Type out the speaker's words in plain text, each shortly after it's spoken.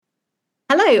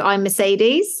Hello, I'm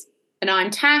Mercedes. And I'm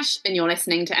Tash, and you're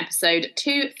listening to episode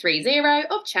 230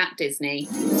 of Chat Disney.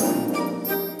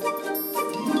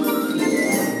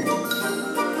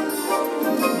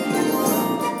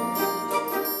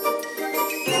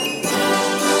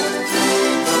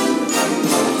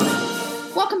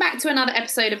 Welcome back to another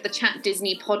episode of the Chat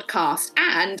Disney podcast,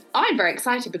 and I'm very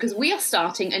excited because we are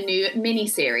starting a new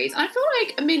mini-series. I feel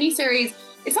like a mini-series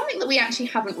is something that we actually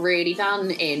haven't really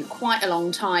done in quite a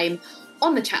long time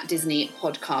on the Chat Disney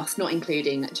podcast, not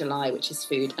including July, which is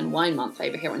Food and Wine Month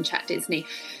over here on Chat Disney.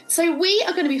 So we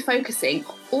are going to be focusing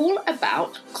all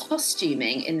about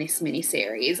costuming in this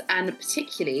mini-series, and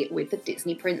particularly with the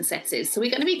Disney princesses. So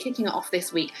we're going to be kicking it off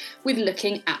this week with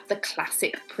looking at the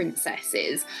classic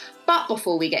princesses. But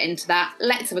before we get into that,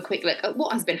 let's have a quick look at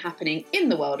what has been happening in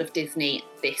the world of Disney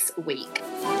this week.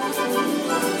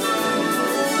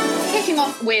 Kicking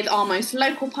off with our most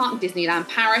local park, Disneyland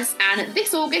Paris, and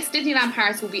this August, Disneyland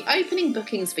Paris will be opening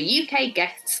bookings for UK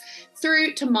guests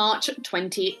through to March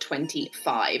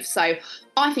 2025. So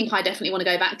I think I definitely want to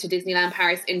go back to Disneyland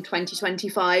Paris in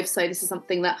 2025. So this is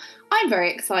something that I'm very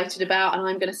excited about, and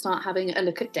I'm going to start having a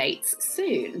look at dates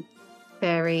soon.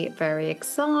 Very, very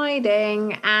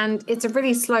exciting. And it's a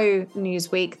really slow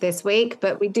news week this week,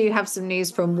 but we do have some news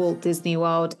from Walt Disney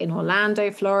World in Orlando,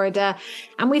 Florida.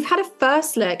 And we've had a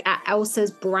first look at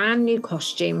Elsa's brand new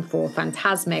costume for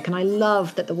Fantasmic. And I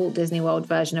love that the Walt Disney World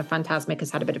version of Fantasmic has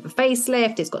had a bit of a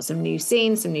facelift. It's got some new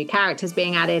scenes, some new characters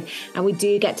being added. And we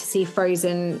do get to see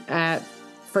Frozen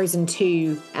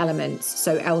 2 elements.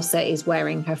 So Elsa is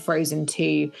wearing her Frozen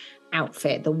 2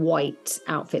 outfit, the white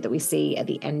outfit that we see at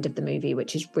the end of the movie,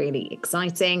 which is really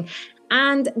exciting.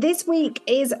 And this week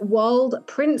is World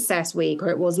Princess Week, or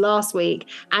it was last week.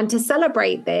 And to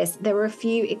celebrate this, there were a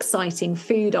few exciting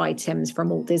food items from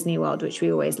Walt Disney World, which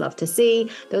we always love to see.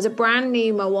 There was a brand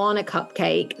new Moana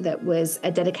cupcake that was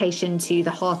a dedication to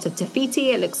the heart of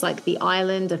Te-Fiti. It looks like the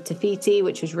island of Te-Fiti,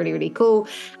 which was really, really cool.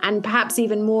 And perhaps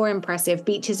even more impressive,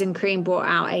 Beaches and Cream brought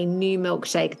out a new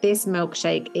milkshake. This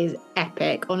milkshake is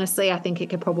epic. Honestly, I think it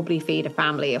could probably feed a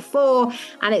family of 4,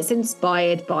 and it's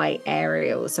inspired by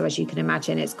Ariel. So as you can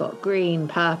imagine, it's got green,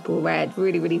 purple, red,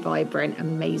 really, really vibrant,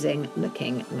 amazing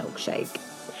looking milkshake.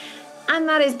 And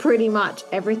that is pretty much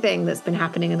everything that's been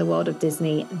happening in the world of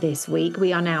Disney this week.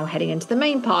 We are now heading into the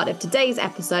main part of today's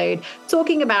episode,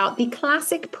 talking about the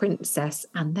classic princess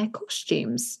and their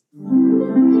costumes.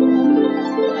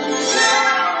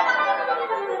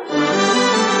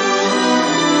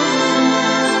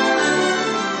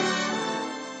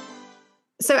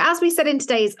 So as we said in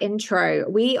today's intro,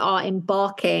 we are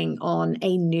embarking on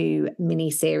a new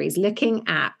mini-series looking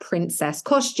at princess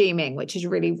costuming, which is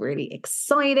really, really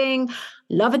exciting.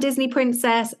 Love a Disney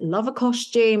princess, love a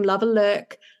costume, love a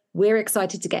look. We're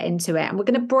excited to get into it. And we're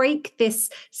going to break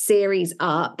this series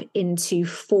up into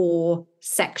 4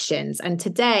 sections. And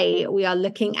today we are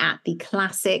looking at the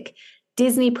classic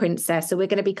Disney princess. So we're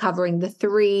going to be covering the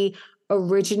 3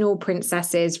 original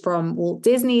princesses from Walt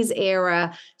Disney's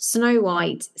era: Snow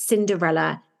White,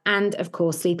 Cinderella, and of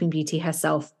course, Sleeping Beauty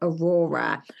herself,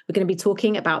 Aurora. We're going to be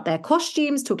talking about their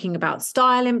costumes, talking about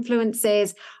style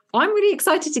influences. I'm really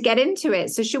excited to get into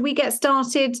it. So should we get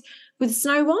started with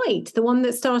Snow White, the one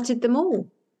that started them all?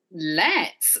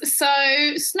 Let's.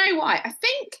 So Snow White, I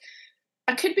think,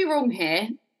 I could be wrong here,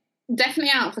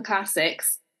 definitely out of the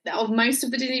classics, of most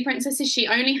of the Disney princesses, she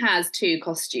only has 2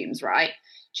 costumes, right?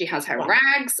 She has her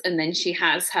rags, and then she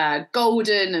has her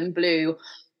golden and blue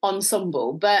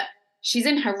ensemble. But she's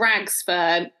in her rags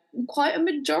for quite a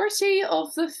majority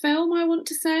of the film, I want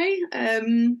to say.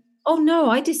 Oh, no,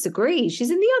 I disagree.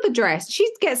 She's in the other dress. She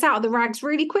gets out of the rags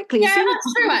really quickly. Yeah,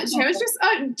 that's true, actually. I was just,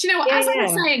 do you know what? Yeah, As I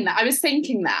was saying that, I was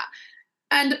thinking that.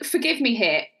 And forgive me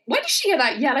here, where did she get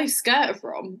that yellow skirt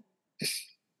from?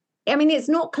 I mean, it's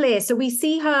not clear. So we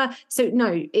see her. So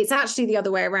no, it's actually the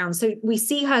other way around. So we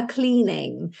see her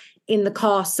cleaning in the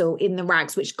castle in the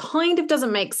rags, which kind of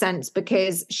doesn't make sense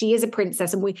because she is a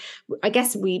princess. And I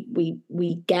guess we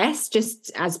guess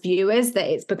just as viewers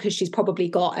that it's because she's probably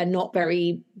got a not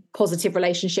very positive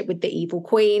relationship with the evil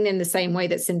queen, in the same way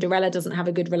that Cinderella doesn't have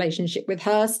a good relationship with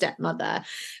her stepmother.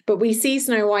 But we see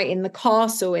Snow White in the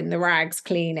castle in the rags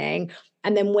cleaning.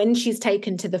 And then when she's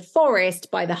taken to the forest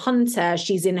by the hunter,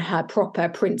 she's in her proper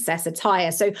princess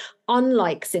attire. So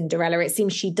unlike Cinderella, it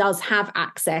seems she does have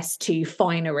access to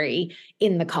finery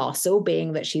in the castle,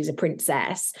 being that she's a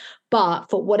princess.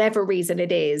 But for whatever reason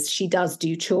it is, she does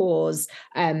do chores.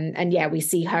 And yeah, we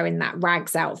see her in that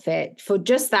rags outfit for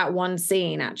just that one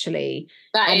scene, actually.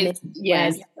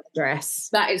 Yes, dress.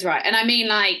 That is right. And I mean,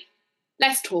 like,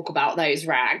 let's talk about those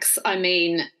rags. I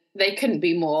mean, they couldn't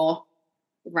be more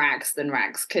rags than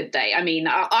rags, could they? I mean,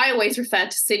 I always refer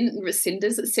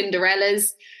to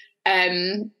Cinderella's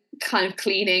kind of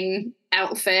cleaning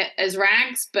outfit as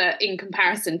rags, but in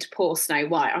comparison to poor Snow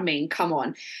White, I mean, come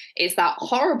on, it's that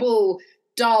horrible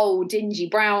dull dingy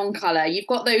brown colour. You've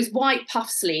got those white puff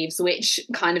sleeves which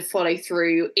kind of follow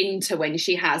through into when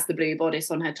she has the blue bodice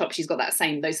on her top. She's got those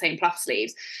same puff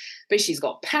sleeves, but she's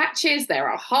got patches, there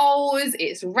are holes,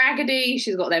 it's raggedy,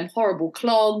 she's got them horrible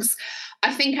clogs.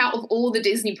 I think out of all the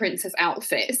Disney princess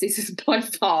outfits, this is by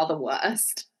far the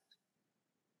worst.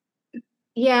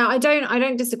 Yeah, I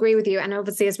don't disagree with you. And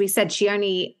obviously, as we said, she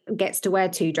only gets to wear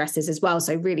 2 dresses as well.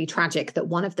 So really tragic that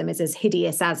one of them is as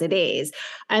hideous as it is.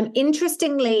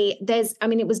 Interestingly,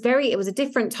 it was a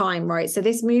different time, right? So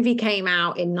this movie came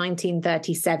out in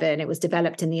 1937. It was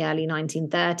developed in the early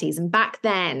 1930s. And back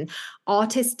then,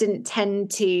 artists didn't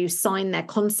tend to sign their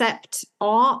concept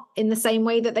art in the same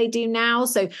way that they do now.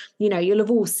 So, you'll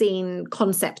have all seen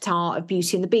concept art of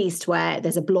Beauty and the Beast where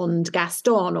there's a blonde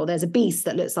Gaston or there's a beast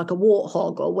that looks like a warthog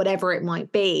or whatever it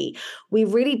might be. We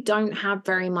really don't have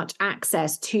very much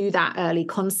access to that early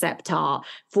concept art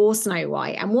for Snow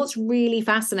White. And what's really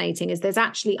fascinating is there's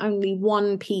actually only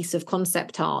one piece of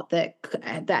concept art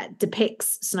that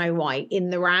depicts Snow White in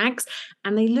the rags,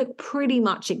 and they look pretty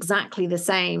much exactly the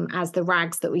same as the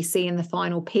rags that we see in the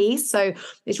final piece. So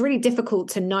it's really difficult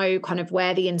to know kind of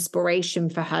where the inspiration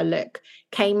for her look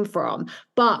came from.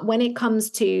 But when it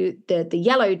comes to the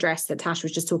yellow dress that Tash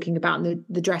was just talking about, and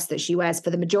the dress that she wears for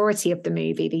the majority of the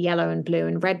movie, the yellow and blue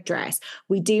and red dress,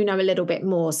 we do know a little bit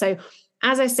more. So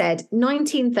as I said,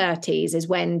 1930s is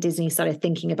when Disney started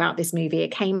thinking about this movie. It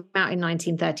came out in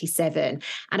 1937.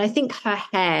 And I think her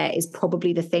hair is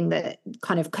probably the thing that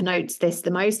kind of connotes this the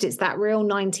most. It's that real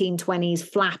 1920s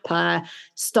flapper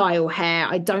style hair.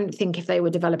 I don't think if they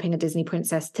were developing a Disney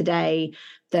princess today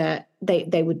that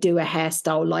they would do a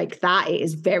hairstyle like that. It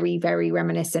is very, very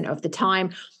reminiscent of the time.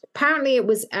 Apparently, it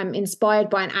was inspired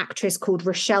by an actress called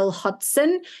Rochelle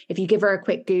Hudson. If you give her a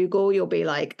quick Google, you'll be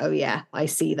like, oh, yeah, I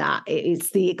see that. It's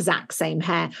the exact same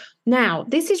hair. Now,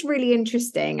 this is really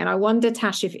interesting. And I wonder,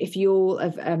 Tash, if you'll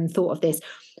have thought of this.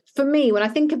 For me, when I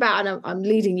think about, and I'm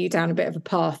leading you down a bit of a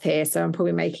path here, so I'm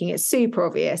probably making it super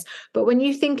obvious. But when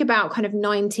you think about kind of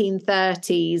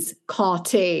 1930s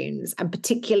cartoons and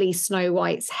particularly Snow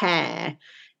White's hair,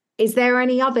 is there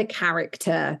any other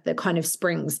character that kind of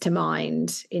springs to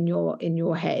mind in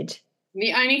your head?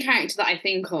 The only character that I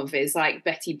think of is like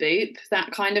Betty Boop,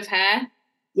 that kind of hair.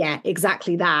 Yeah,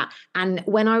 exactly that. And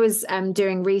when I was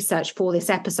doing research for this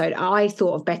episode, I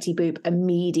thought of Betty Boop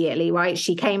immediately, right?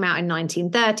 She came out in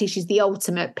 1930. She's the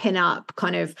ultimate pin-up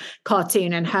kind of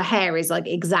cartoon, and her hair is like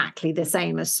exactly the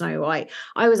same as Snow White.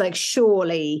 I was like,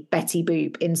 surely Betty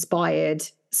Boop inspired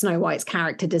Snow White's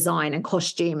character design and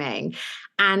costuming.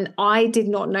 And I did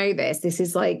not know this. This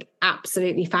is like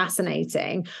absolutely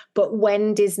fascinating. But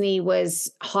when Disney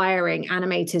was hiring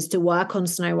animators to work on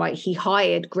Snow White, he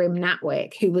hired Grim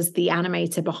Natwick, who was the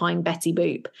animator behind Betty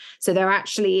Boop. So they're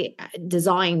actually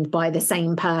designed by the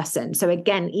same person. So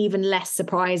again, even less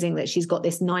surprising that she's got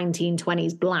this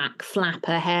 1920s black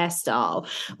flapper hairstyle,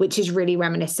 which is really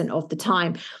reminiscent of the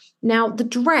time. Now, the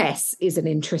dress is an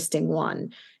interesting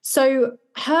one. So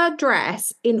her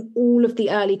dress in all of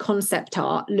the early concept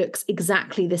art looks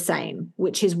exactly the same,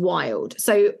 which is wild.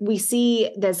 So we see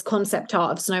there's concept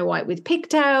art of Snow White with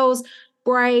pigtails,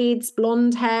 braids,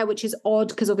 blonde hair, which is odd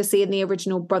because obviously in the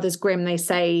original Brothers Grimm, they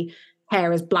say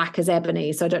hair as black as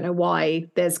ebony. So I don't know why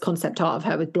there's concept art of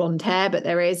her with blonde hair, but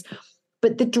there is.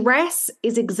 But the dress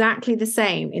is exactly the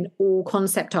same in all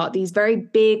concept art. These very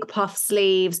big puff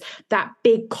sleeves, that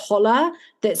big collar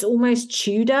that's almost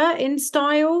Tudor in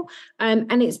style.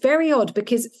 And it's very odd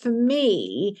because for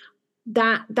me,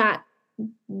 that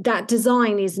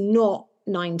design is not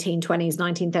 1920s,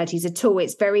 1930s at all.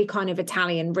 It's very kind of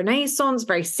Italian Renaissance,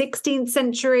 very 16th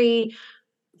century.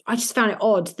 I just found it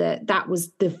odd that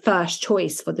was the first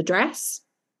choice for the dress.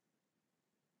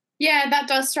 Yeah, that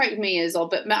does strike me as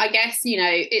odd, but I guess,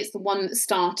 it's the one that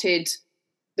started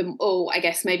I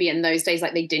guess maybe in those days,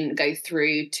 like they didn't go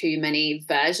through too many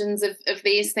versions of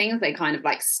these things. They kind of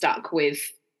like stuck with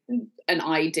an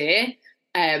idea,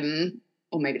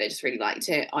 or maybe they just really liked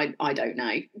it. I don't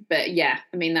know. But yeah,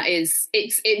 I mean,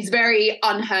 it's very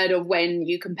unheard of when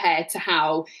you compare to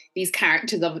how these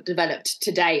characters are developed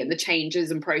today and the changes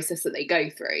and process that they go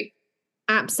through.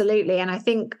 Absolutely. And I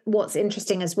think what's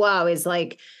interesting as well is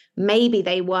like, maybe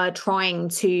they were trying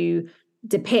to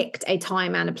depict a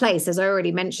time and a place. As I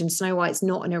already mentioned, Snow White's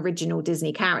not an original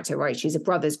Disney character, right? She's a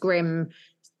Brothers Grimm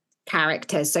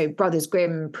character. So Brothers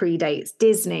Grimm predates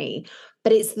Disney.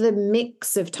 but it's the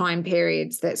mix of time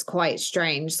periods that's quite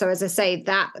strange. So as I say,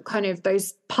 that kind of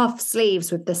those puff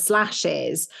sleeves with the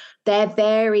slashes, they're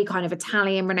very kind of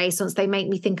Italian Renaissance. They make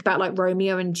me think about like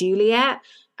Romeo and Juliet.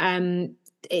 And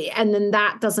then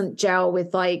that doesn't gel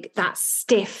with like that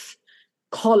stiff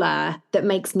collar that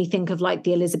makes me think of like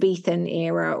the Elizabethan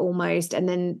era almost. And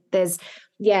then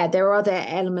there are other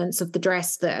elements of the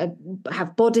dress that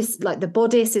have bodice, like the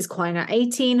bodice is quite an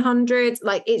 1800s.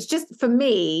 Like it's just, for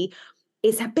me,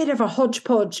 it's a bit of a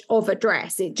hodgepodge of a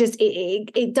dress.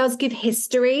 It does give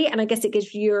history, and I guess it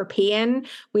gives European.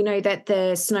 We know that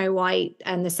the Snow White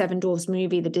and the Seven Dwarfs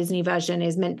movie, the Disney version,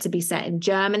 is meant to be set in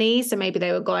Germany. So maybe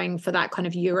they were going for that kind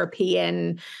of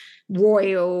European,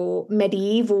 royal,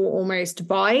 medieval almost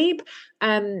vibe.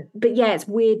 But yeah, it's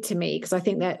weird to me because I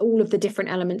think that all of the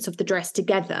different elements of the dress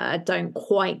together don't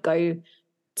quite go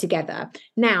together.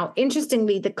 Now,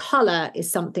 interestingly, the color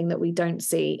is something that we don't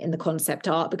see in the concept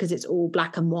art because it's all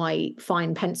black and white,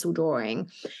 fine pencil drawing.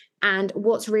 And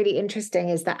what's really interesting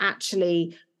is that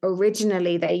actually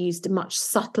originally they used much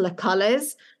subtler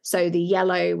colors. So the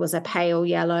yellow was a pale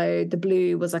yellow, the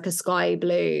blue was like a sky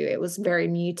blue. It was very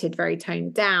muted, very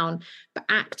toned down. But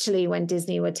actually, when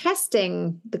Disney were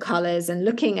testing the colors and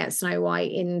looking at Snow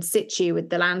White in situ with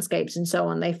the landscapes and so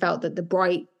on, they felt that the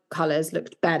bright colors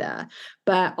looked better.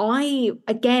 But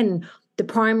the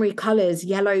primary colors,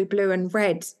 yellow, blue, and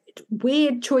red,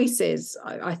 weird choices,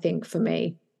 I think, for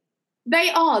me. They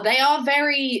are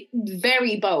very,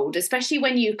 very bold, especially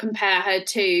when you compare her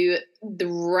to the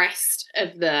rest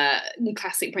of the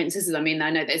classic princesses. I mean, I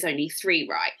know there's only 3,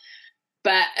 right?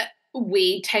 But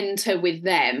we tend to, with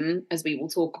them, as we will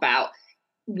talk about,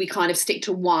 we kind of stick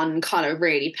to one colour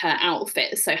really per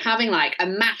outfit. So having like a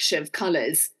mash of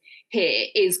colours here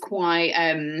is quite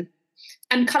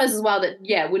and colours as well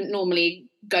that wouldn't normally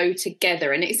go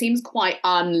together, and it seems quite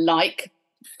unlike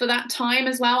for that time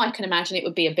as well. I can imagine it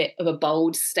would be a bit of a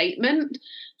bold statement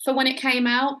for when it came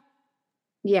out.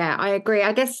 Yeah, I agree.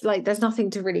 I guess like there's nothing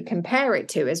to really compare it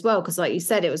to as well, because like you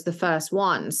said, it was the first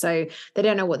one, so they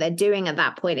don't know what they're doing at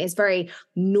that point. It's very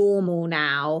normal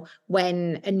now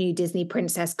when a new Disney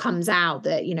princess comes out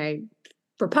that, you know,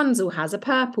 Rapunzel has a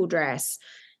purple dress,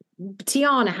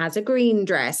 Tiana has a green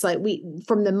dress. Like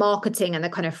from the marketing and the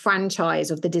kind of franchise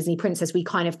of the Disney princess, we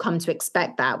kind of come to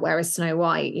expect that. Whereas Snow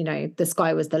White, you know, the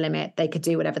sky was the limit. They could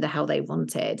do whatever the hell they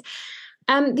wanted.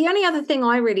 The only other thing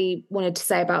I really wanted to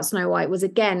say about Snow White was,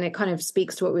 again, it kind of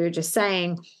speaks to what we were just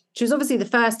saying. She was obviously the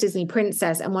first Disney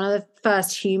princess and one of the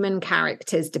first human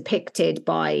characters depicted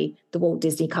by the Walt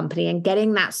Disney Company, and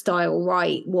getting that style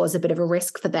right was a bit of a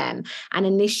risk for them. And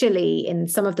initially, in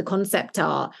some of the concept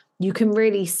art, you can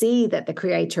really see that the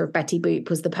creator of Betty Boop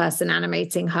was the person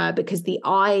animating her, because the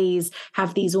eyes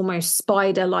have these almost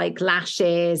spider-like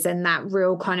lashes and that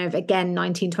real kind of, again,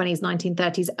 1920s,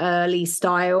 1930s early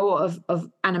style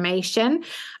of animation.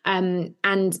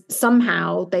 And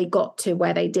somehow they got to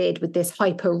where they did with this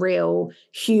hyper-real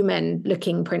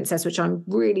human-looking princess, which I'm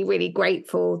really, really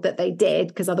grateful that they did,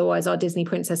 because otherwise our Disney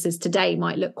princesses today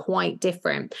might look quite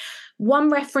different.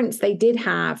 One reference they did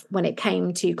have when it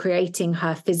came to creating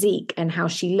her physique and how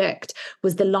she looked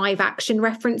was the live action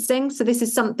referencing. So this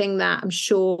is something that I'm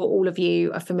sure all of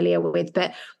you are familiar with,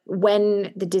 but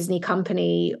when the Disney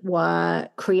Company were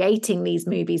creating these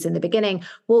movies in the beginning,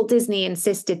 Walt Disney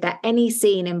insisted that any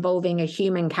scene involving a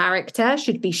human character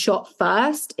should be shot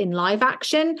first in live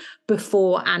action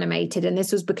before animated. And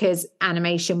this was because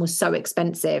animation was so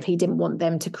expensive. He didn't want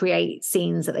them to create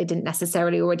scenes that they didn't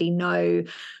necessarily already know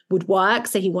would work.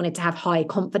 So he wanted to have high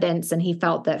confidence, and he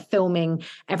felt that filming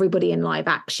everybody in live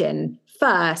action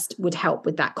first would help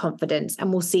with that confidence.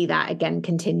 And we'll see that again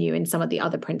continue in some of the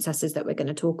other princesses that we're going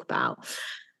to talk about.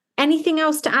 Anything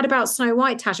else to add about Snow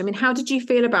White, Tash? I mean, how did you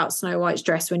feel about Snow White's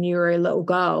dress when you were a little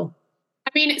girl?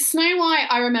 I mean, Snow White,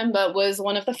 I remember, was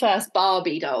one of the first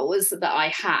Barbie dolls that I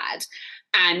had.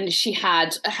 And she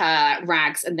had her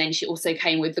rags, and then she also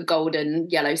came with the golden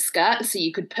yellow skirt, so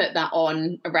you could put that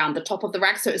on around the top of the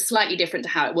rags. So it was slightly different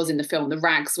to how it was in the film. The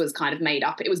rags was kind of made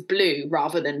up. It was blue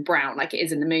rather than brown like it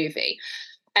is in the movie.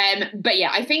 But yeah,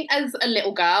 I think as a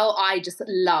little girl, I just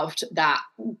loved that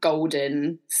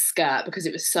golden skirt because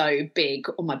it was so big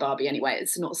on my Barbie anyway.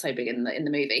 It's not so big in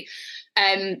the movie.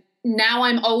 Now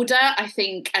I'm older, I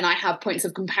think, and I have points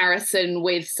of comparison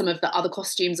with some of the other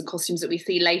costumes and costumes that we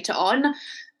see later on.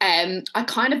 I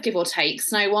kind of give or take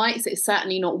Snow White. So it's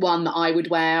certainly not one that I would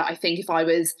wear. I think if I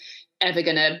was ever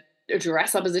going to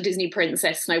dress up as a Disney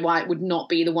princess, Snow White would not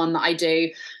be the one that I do.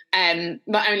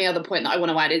 My only other point that I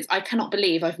want to add is I cannot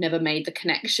believe I've never made the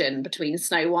connection between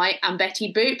Snow White and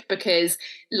Betty Boop, because,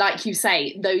 like you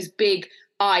say, those big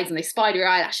eyes and those spidery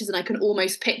eyelashes, and I can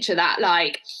almost picture that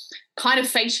like kind of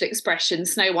facial expression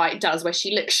Snow White does, where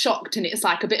she looks shocked and it's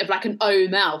like a bit of like an O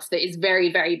mouth that is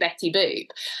very, very Betty Boop.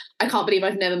 I can't believe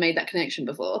I've never made that connection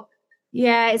before.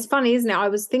 Yeah, it's funny, isn't it? I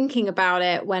was thinking about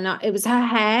it when it was her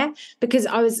hair, because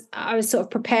I was sort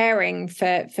of preparing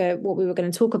for what we were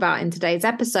going to talk about in today's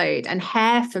episode. And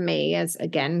hair for me, as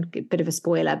again, a bit of a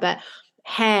spoiler, but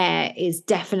hair is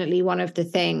definitely one of the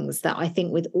things that I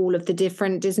think with all of the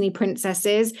different Disney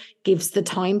princesses gives the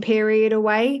time period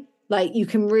away. Like you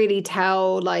can really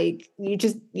tell, like you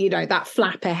just, that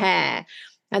flap of hair.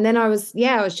 And then I was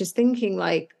just thinking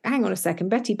like, hang on a second,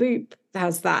 Betty Boop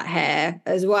has that hair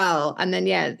as well. And then,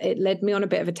 it led me on a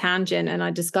bit of a tangent and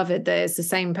I discovered that it's the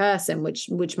same person,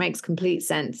 which makes complete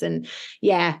sense. And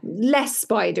less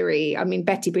spidery. I mean,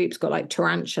 Betty Boop's got like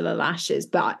tarantula lashes,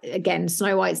 but again,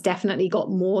 Snow White's definitely got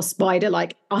more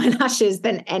spider-like eyelashes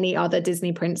than any other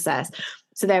Disney princess.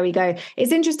 So there we go.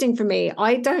 It's interesting for me.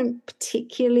 I don't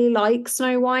particularly like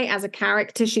Snow White as a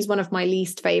character. She's one of my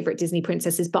least favorite Disney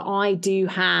princesses, but I do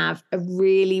have a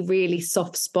really, really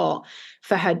soft spot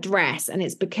for her dress. And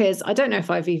it's because, I don't know if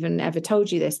I've even ever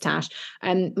told you this, Tash,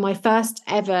 my first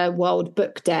ever World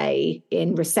Book Day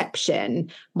in reception,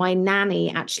 my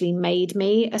nanny actually made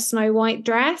me a Snow White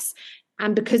dress.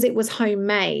 And because it was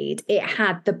homemade, it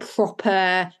had the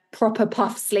proper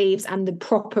puff sleeves and the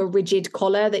proper rigid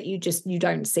collar that you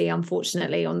don't see,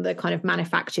 unfortunately, on the kind of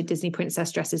manufactured Disney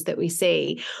princess dresses that we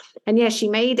see. And she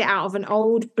made it out of an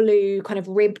old blue kind of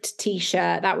ribbed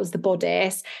t-shirt. That was the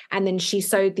bodice. And then she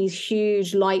sewed these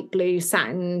huge light blue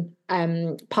satin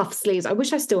puff sleeves. I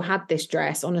wish I still had this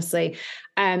dress, honestly.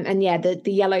 The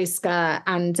yellow skirt.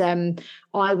 And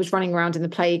I was running around in the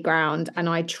playground and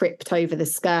I tripped over the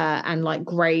skirt and like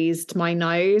grazed my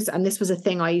nose. And this was a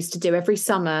thing I used to do every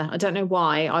summer. I don't know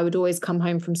why. I would always come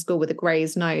home from school with a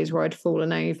grazed nose where I'd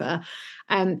fallen over.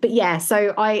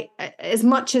 So I, as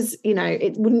much as,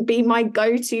 it wouldn't be my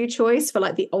go-to choice for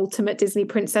like the ultimate Disney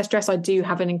princess dress, I do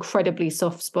have an incredibly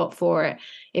soft spot for it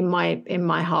in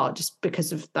my heart, just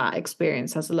because of that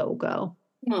experience as a little girl.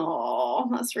 Oh,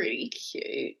 that's really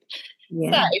cute.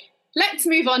 Yeah. So let's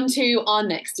move on to our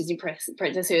next Disney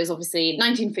princess, who is obviously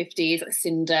 1950s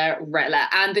Cinderella.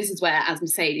 And this is where, as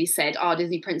Mercedes said, our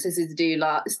Disney princesses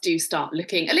do start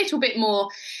looking a little bit more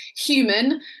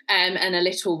human and a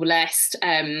little less,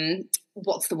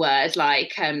 what's the word?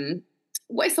 Like,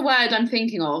 what is the word I'm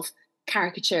thinking of?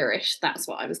 Caricaturish, that's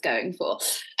what I was going for,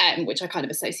 which I kind of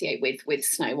associate with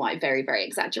Snow White, very, very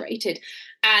exaggerated.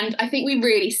 And I think we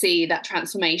really see that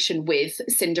transformation with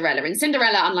Cinderella. And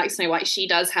Cinderella, unlike Snow White, she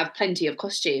does have plenty of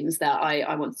costumes that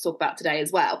I want to talk about today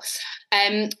as well.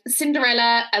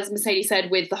 Cinderella, as Mercedes said,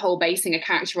 with the whole basing a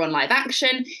character on live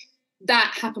action,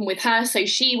 that happened with her. So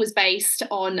she was based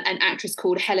on an actress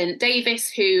called Helen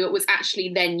Davis, who was actually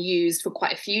then used for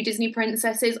quite a few Disney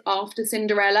princesses after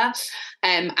Cinderella.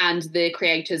 And the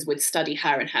creators would study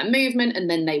her and her movement, and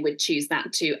then they would choose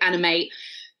that to animate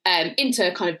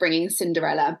into kind of bringing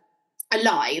Cinderella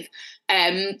alive.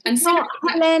 And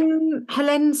Cinderella,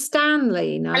 Helen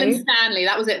Stanley, no? Helen Stanley,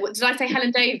 that was it. Did I say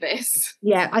Helen Davis?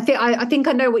 Yeah, I think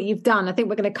I know what you've done. I think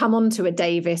we're going to come on to a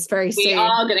Davis very soon. We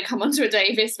are going to come on to a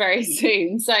Davis very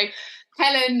soon. So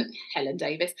Helen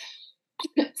Davis.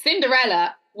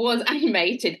 Cinderella was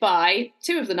animated by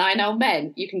two of the Nine Old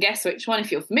Men. You can guess which one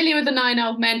if you're familiar with the Nine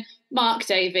Old Men. Mark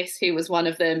Davis, who was one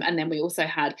of them, and then we also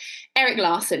had Eric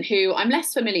Larson, who I'm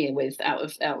less familiar with out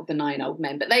of the Nine Old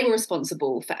Men, but they were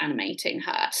responsible for animating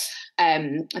her.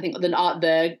 I think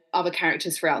the other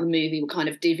characters throughout the movie were kind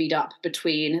of divvied up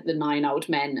between the Nine Old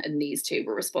Men, and these two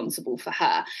were responsible for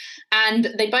her.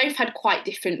 And they both had quite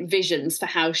different visions for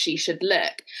how she should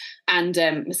look. And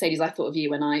Mercedes, I thought of you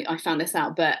when I found this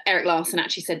out, but Eric Larson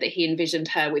actually said that he envisioned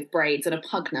her with braids and a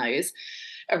pug nose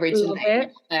originally,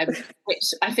 which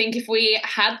I think if we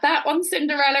had that on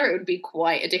Cinderella, it would be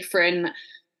quite a different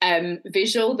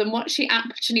visual than what she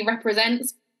actually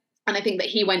represents. And I think that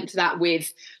he went to that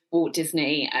with Walt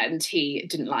Disney and he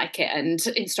didn't like it and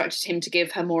instructed him to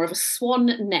give her more of a swan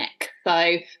neck.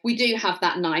 So we do have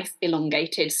that nice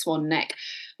elongated swan neck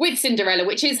with Cinderella,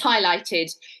 which is highlighted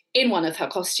in one of her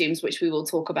costumes, which we will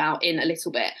talk about in a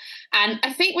little bit. And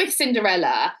I think with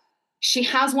Cinderella, she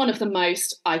has one of the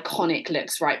most iconic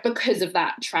looks, right? Because of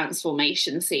that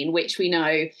transformation scene, which we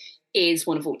know is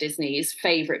one of Walt Disney's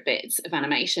favourite bits of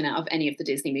animation out of any of the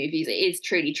Disney movies. It is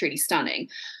truly, truly stunning.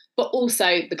 But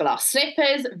also the glass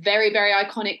slippers, very, very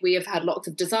iconic. We have had lots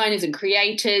of designers and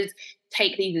creators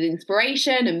take these as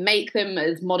inspiration and make them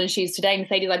as modern shoes today.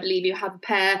 Mercedes, I believe you have a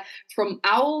pair from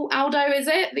Aldo, is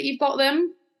it, that you've got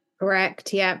them?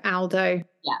 Correct. Yeah, Aldo.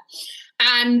 Yeah.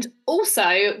 And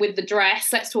also with the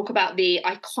dress, let's talk about the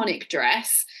iconic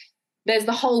dress. There's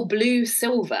the whole blue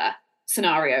silver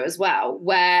scenario as well,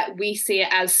 where we see it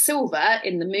as silver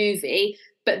in the movie,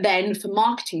 but then for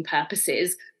marketing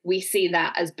purposes, we see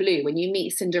that as blue. When you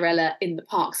meet Cinderella in the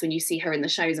parks, when you see her in the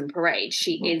shows and parades,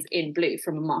 she is in blue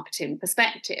from a marketing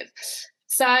perspective.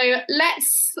 So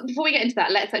before we get into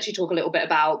that, let's actually talk a little bit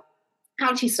about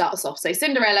how she starts off. So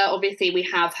Cinderella, obviously we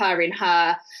have her in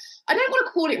her, I don't want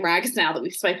to call it rags now that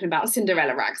we've spoken about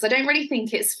Cinderella rags. I don't really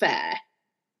think it's fair.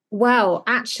 Well,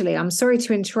 actually, I'm sorry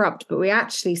to interrupt, but we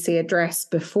actually see a dress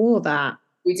before that.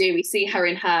 We do. We see her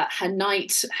in her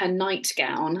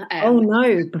nightgown. Oh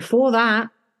no, before that.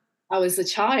 I was a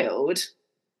child.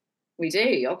 We do.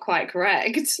 You're quite correct.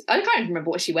 I can't remember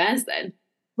what she wears then.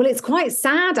 Well, it's quite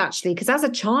sad, actually, because as a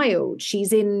child,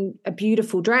 she's in a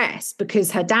beautiful dress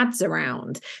because her dad's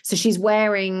around. So she's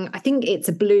wearing, I think it's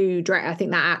a blue dress. I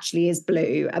think that actually is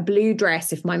blue, a blue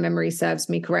dress, if my memory serves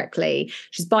me correctly.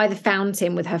 She's by the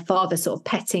fountain with her father sort of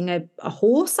petting a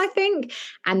horse, I think.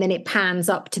 And then it pans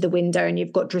up to the window and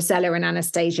you've got Drusilla and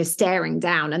Anastasia staring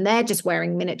down, and they're just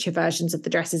wearing miniature versions of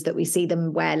the dresses that we see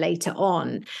them wear later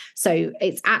on. So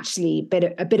it's actually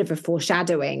a bit of a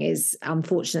foreshadowing is,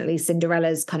 unfortunately,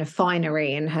 Cinderella's kind of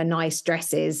finery and her nice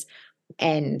dresses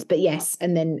end. But yes,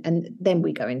 and then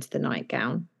we go into the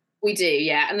nightgown. We do,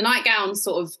 yeah. And the nightgown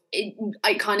sort of,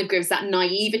 it kind of gives that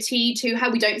naivety to her.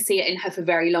 We don't see it in her for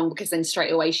very long because then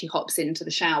straight away she hops into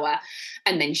the shower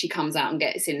and then she comes out and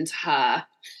gets into her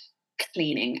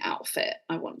cleaning outfit,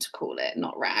 I want to call it,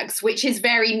 not rags, which is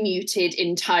very muted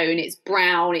in tone. It's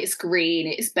brown, it's green,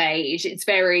 it's beige.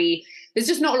 There's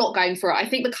just not a lot going for it. I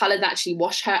think the colours actually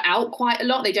wash her out quite a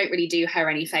lot. They don't really do her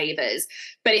any favours,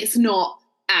 but it's not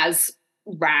as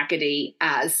raggedy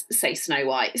as, say, Snow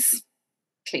White's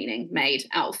cleaning maid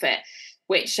outfit,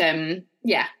 which, kind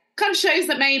of shows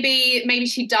that maybe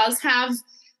she does have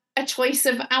a choice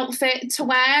of outfit to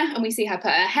wear, and we see her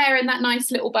put her hair in that nice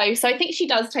little bow. So I think she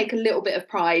does take a little bit of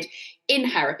pride in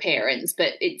her appearance,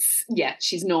 but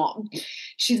she's not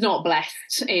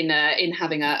blessed in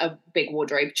having a big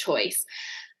wardrobe choice.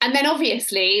 And then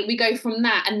obviously we go from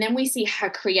that, and then we see her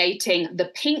creating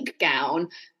the pink gown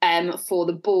for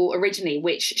the ball originally,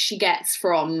 which she gets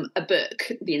from a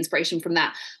book, the inspiration from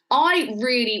that. I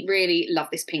really, really love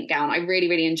this pink gown. I really,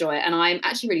 really enjoy it. And I'm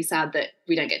actually really sad that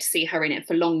we don't get to see her in it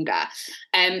for longer.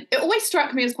 It always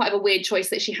struck me as quite of a weird choice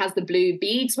that she has the blue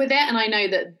beads with it. And I know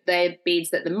that they're beads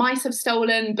that the mice have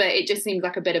stolen, but it just seems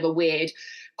like a bit of a weird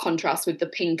contrast with the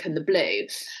pink and the blue.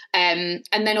 And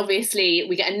then obviously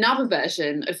we get another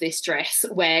version of this dress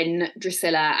when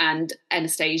Drusilla and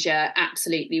Anastasia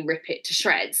absolutely rip it to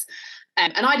shreds.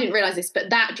 And I didn't realise this, but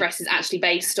that dress is actually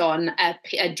based on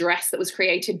a dress that was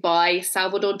created by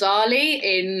Salvador Dali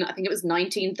in, I think it was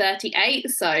 1938,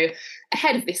 so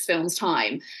ahead of this film's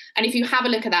time. And if you have a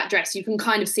look at that dress, you can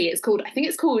kind of see it's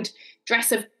called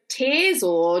Dress of Tears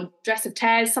or Dress of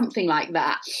Tears, something like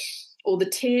that. Or the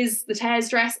Tears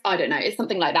dress, I don't know, it's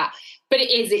something like that. But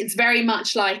it's very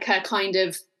much like a kind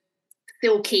of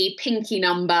silky, pinky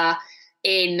number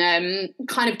in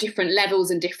kind of different levels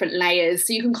and different layers.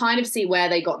 So you can kind of see where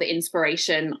they got the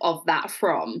inspiration of that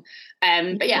from.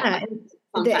 But yeah.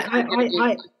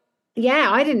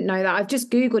 I didn't know that. I've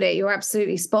just Googled it. You're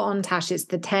absolutely spot on, Tash. It's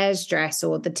the Tears dress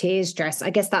or the Tears dress.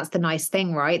 I guess that's the nice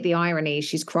thing, right? The irony,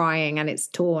 she's crying and it's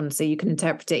torn, so you can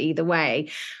interpret it either way.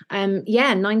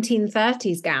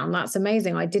 1930s gown. That's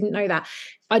amazing. I didn't know that.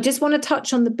 I just want to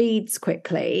touch on the beads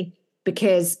quickly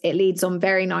because it leads on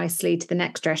very nicely to the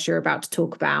next dress you're about to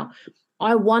talk about.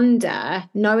 I wonder,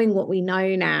 knowing what we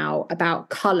know now about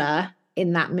colour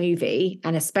in that movie,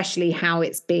 and especially how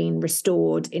it's been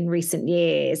restored in recent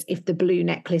years, if the blue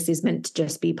necklace is meant to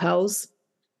just be pearls.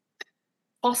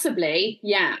 Possibly,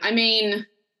 yeah. I mean,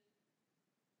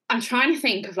 I'm trying to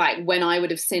think of like when I would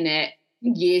have seen it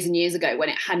years and years ago when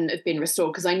it hadn't have been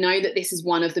restored, because I know that this is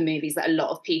one of the movies that a lot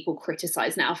of people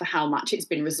criticize now for how much it's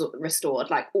been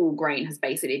restored. Like all grain has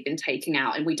basically been taken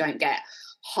out and we don't get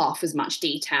half as much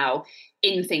detail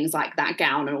in things like that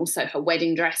gown, and also her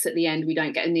wedding dress at the end. We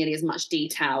don't get nearly as much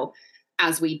detail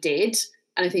as we did.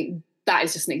 And I think that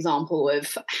is just an example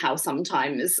of how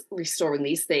sometimes restoring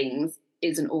these things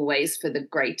isn't always for the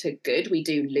greater good. We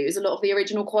do lose a lot of the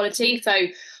original quality. So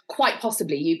quite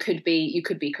possibly you could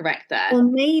be correct there. Well,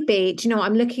 maybe, do you know,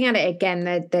 I'm looking at it again.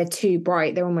 They're too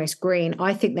bright. They're almost green.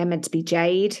 I think they're meant to be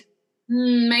jade.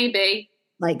 Maybe.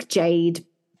 Like jade,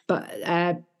 but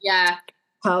yeah.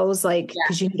 pearls, like,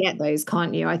 because you can get those,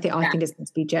 can't you? I think it's going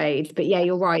to be jade, but yeah,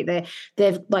 you're right.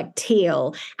 They're like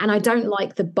teal, and I don't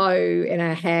like the bow in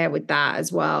her hair with that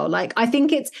as well. Like, I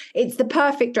think it's the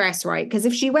perfect dress, right? Because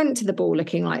if she went to the ball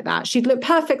looking like that, she'd look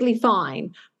perfectly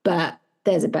fine, but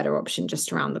there's a better option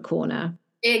just around the corner.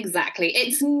 Exactly.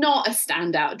 It's not a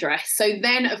standout dress. So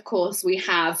then, of course, we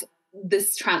have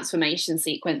this transformation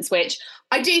sequence, which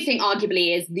I do think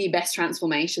arguably is the best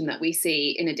transformation that we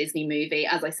see in a Disney movie.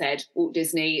 As I said, Walt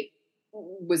Disney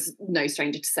was no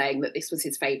stranger to saying that this was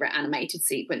his favorite animated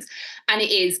sequence, and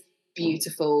it is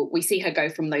beautiful. We see her go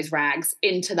from those rags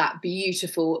into that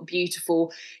beautiful,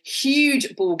 beautiful,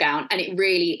 huge ball gown, and it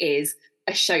really is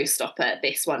a showstopper,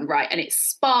 this one, right? And it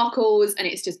sparkles and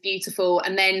it's just beautiful.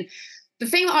 And then the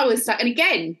thing that I was stuck, and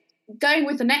again, going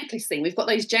with the necklace thing, we've got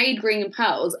those jade, green and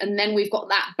pearls, and then we've got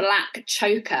that black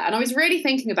choker. And I was really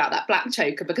thinking about that black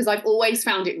choker because I've always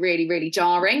found it really, really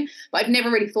jarring, but I've never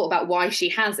really thought about why she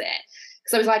has it.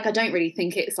 Because I was like, I don't really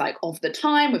think it's like of the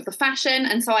time with the fashion.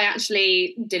 And so I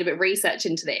actually did a bit of research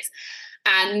into this.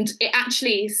 And it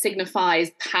actually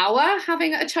signifies power,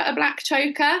 having a black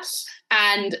choker.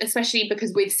 And especially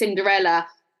because with Cinderella,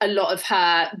 a lot of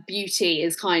her beauty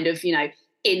is kind of,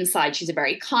 inside. She's a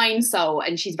very kind soul,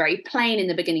 and she's very plain in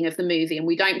the beginning of the movie, and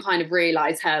we don't kind of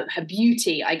realize her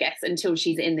beauty, I guess, until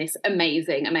she's in this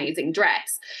amazing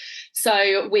dress.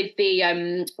 So with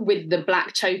the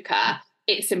black choker,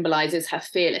 it symbolizes her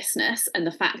fearlessness and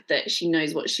the fact that she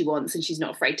knows what she wants and she's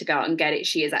not afraid to go out and get it.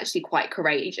 She is actually quite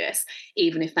courageous,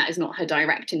 even if that is not her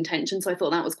direct intention. So I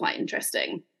thought that was quite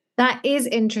interesting. That is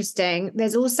interesting.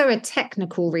 There's also a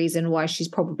technical reason why she's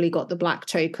probably got the black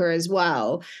choker as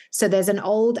well. So there's an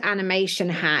old animation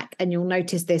hack, and you'll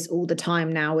notice this all the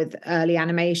time now with early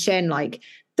animation, like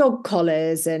dog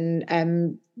collars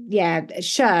and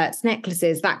shirts,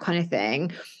 necklaces, that kind of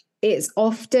thing. It's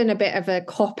often a bit of a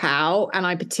cop out, and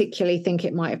I particularly think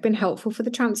it might have been helpful for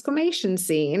the transformation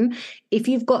scene. If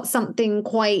you've got something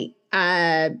quite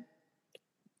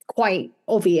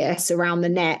obvious around the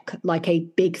neck, like a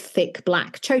big, thick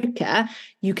black choker,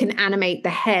 you can animate the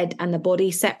head and the body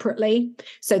separately.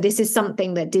 So this is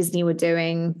something that Disney were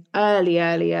doing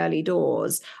early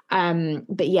doors.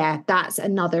 But yeah, that's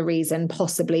another reason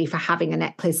possibly for having a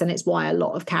necklace. And it's why a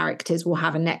lot of characters will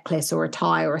have a necklace or a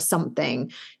tie or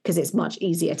something, because it's much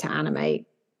easier to animate.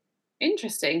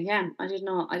 Interesting. Yeah, I did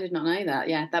not know that.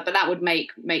 Yeah, but that would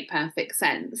make perfect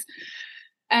sense.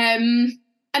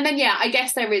 And then, I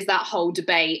guess there is that whole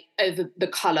debate over the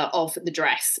colour of the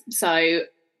dress. So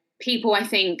people, I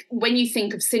think, when you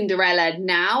think of Cinderella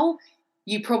now,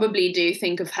 you probably do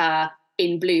think of her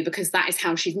in blue, because that is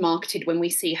how she's marketed when we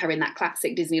see her in that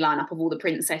classic Disney lineup of all the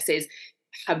princesses.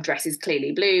 Her dress is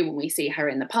clearly blue. When we see her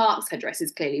in the parks, her dress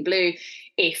is clearly blue.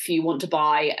 If you want to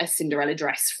buy a Cinderella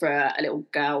dress for a little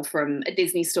girl from a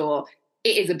Disney store,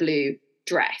 it is a blue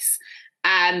dress.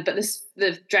 But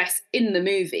the dress in the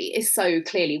movie is so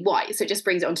clearly white. So it just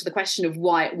brings it on to the question of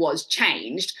why it was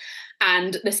changed,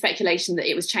 and the speculation that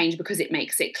it was changed because it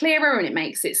makes it clearer and it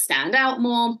makes it stand out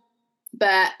more.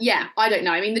 But yeah, I don't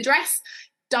know. I mean, the dress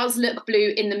does look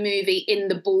blue in the movie, in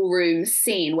the ballroom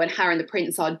scene when her and the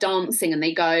prince are dancing and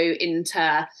they go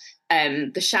into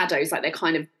the shadows, like they're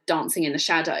kind of dancing in the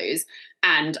shadows.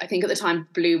 And I think at the time,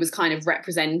 blue was kind of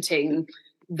representing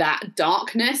that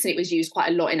darkness, and it was used quite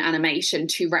a lot in animation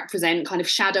to represent kind of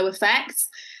shadow effects.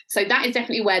 So that is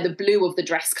definitely where the blue of the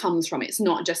dress comes from. It's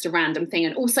not just a random thing.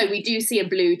 And also we do see a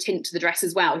blue tint to the dress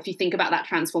as well. If you think about that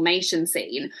transformation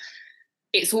scene,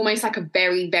 it's almost like a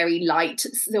very, very light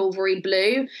silvery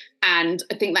blue. And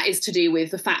I think that is to do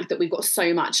with the fact that we've got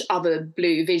so much other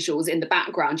blue visuals in the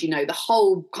background. The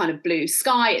whole kind of blue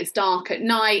sky, it's dark at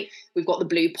night. We've got the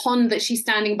blue pond that she's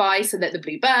standing by, so that the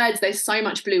blue birds, there's so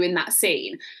much blue in that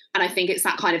scene. And I think it's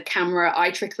that kind of camera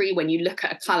eye trickery. When you look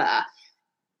at a colour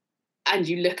and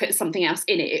you look at something else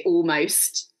in it, it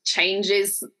almost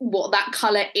changes what that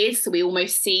colour is. So we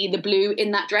almost see the blue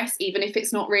in that dress, even if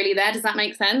it's not really there. Does that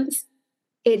make sense?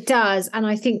 It does. And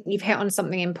I think you've hit on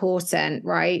something important,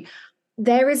 right?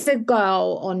 There is a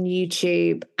girl on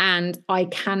YouTube, and I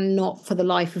cannot for the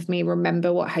life of me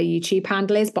remember what her YouTube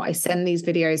handle is, but I send these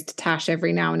videos to Tash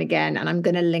every now and again, and I'm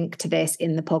going to link to this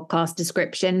in the podcast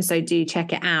description. So do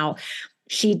check it out.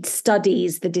 She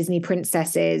studies the Disney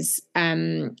princesses,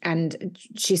 and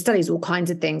she studies all kinds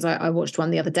of things. I watched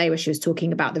one the other day where she was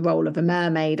talking about the role of a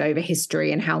mermaid over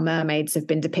history and how mermaids have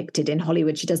been depicted in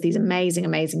Hollywood. She does these amazing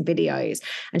videos.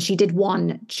 And she did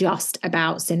one just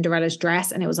about Cinderella's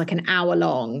dress, and it was like an hour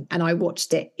long, and I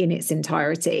watched it in its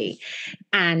entirety.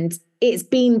 And it's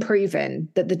been proven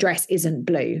that the dress isn't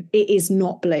blue. It is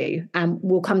not blue. And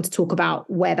we'll come to talk about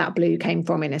where that blue came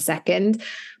from in a second.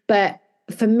 But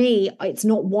for me, it's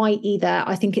not white either.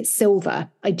 I think it's silver.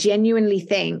 I genuinely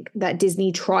think that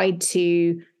Disney tried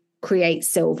to create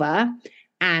silver.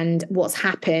 And what's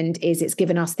happened is it's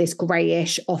given us this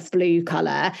grayish off blue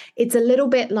color. It's a little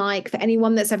bit like, for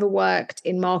anyone that's ever worked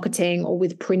in marketing or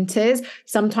with printers,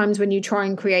 sometimes when you try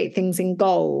and create things in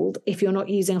gold, if you're not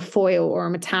using a foil or a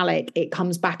metallic, it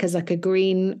comes back as like a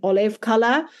green olive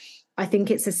color. I think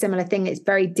it's a similar thing. It's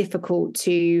very difficult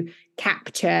to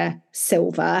capture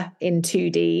silver in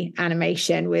 2D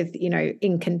animation with,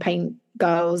 ink and paint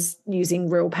girls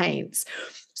using real paints.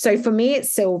 So for me,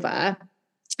 it's silver.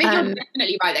 I think you're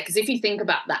definitely right there, because if you think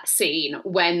about that scene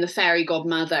when the fairy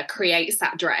godmother creates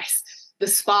that dress, the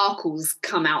sparkles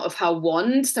come out of her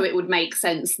wand, so it would make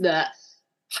sense that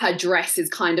her dress is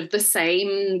kind of the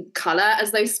same colour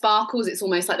as those sparkles. It's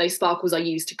almost like those sparkles are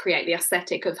used to create the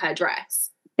aesthetic of her dress.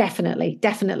 Definitely.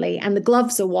 And the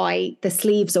gloves are white, the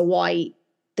sleeves are white,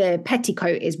 the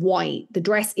petticoat is white, the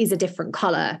dress is a different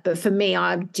colour. But for me,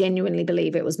 I genuinely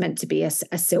believe it was meant to be a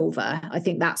silver. I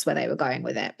think that's where they were going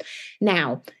with it.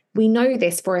 Now, we know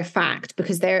this for a fact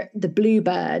because the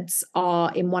bluebirds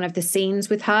are in one of the scenes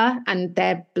with her, and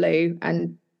they're blue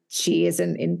and she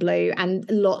isn't in blue. And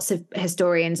lots of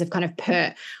historians have kind of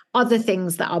put other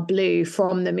things that are blue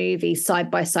from the movie side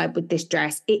by side with this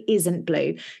dress. It isn't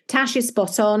blue. Tash is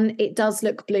spot on. It does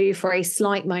look blue for a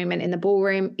slight moment in the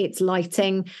ballroom. It's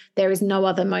lighting. There is no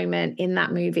other moment in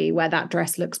that movie where that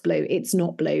dress looks blue. It's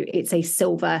not blue. It's a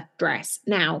silver dress.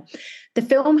 Now, the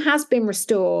film has been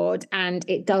restored and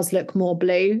it does look more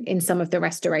blue in some of the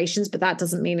restorations, but that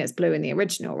doesn't mean it's blue in the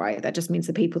original, right? That just means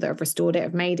the people that have restored it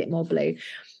have made it more blue.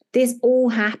 This all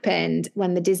happened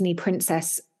when the Disney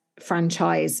Princess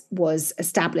franchise was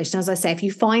established. And as I say, if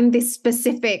you find this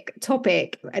specific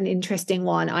topic an interesting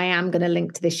one, I am going to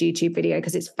link to this YouTube video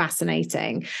because it's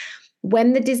fascinating.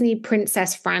 When the Disney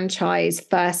Princess franchise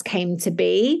first came to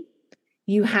be,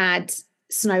 you had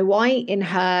Snow White in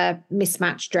her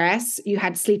mismatched dress. You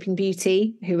had Sleeping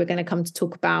Beauty, who we're going to come to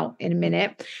talk about in a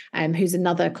minute, who's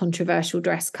another controversial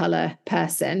dress color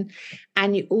person.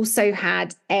 And you also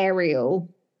had Ariel.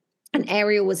 And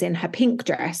Ariel was in her pink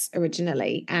dress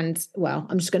originally. And, well,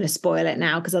 I'm just going to spoil it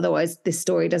now because otherwise this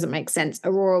story doesn't make sense.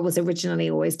 Aurora was originally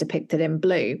always depicted in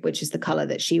blue, which is the color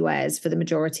that she wears for the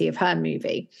majority of her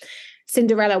movie.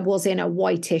 Cinderella was in a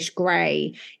whitish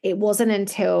grey. It wasn't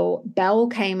until Belle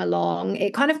came along.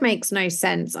 It kind of makes no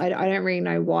sense. I don't really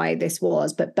know why this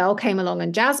was, but Belle came along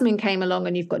and Jasmine came along,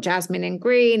 and you've got Jasmine in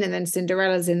green, and then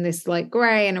Cinderella's in this like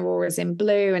grey, and Aurora's in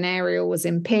blue, and Ariel was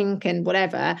in pink and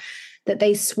whatever, that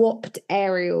they swapped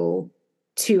Ariel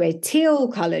to a teal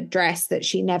coloured dress that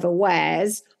she never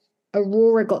wears.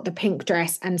 Aurora got the pink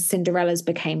dress and Cinderella's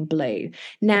became blue.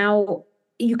 Now,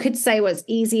 you could say, well, it's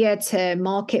easier to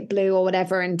market blue or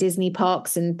whatever in Disney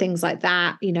parks and things like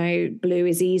that. Blue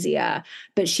is easier.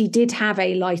 But she did have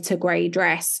a lighter grey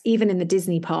dress, even in the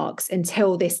Disney parks,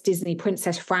 until this Disney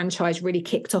Princess franchise really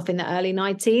kicked off in the early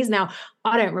 90s. Now,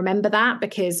 I don't remember that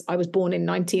because I was born in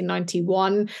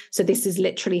 1991. So this is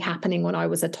literally happening when I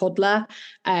was a toddler.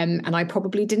 And I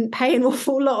probably didn't pay an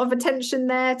awful lot of attention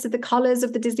there to the colours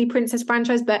of the Disney Princess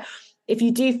franchise. But if you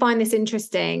do find this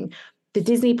interesting, the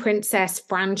Disney Princess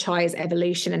franchise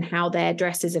evolution and how their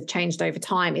dresses have changed over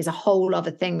time is a whole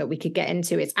other thing that we could get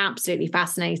into. It's absolutely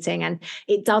fascinating. And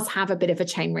it does have a bit of a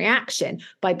chain reaction.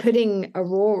 By putting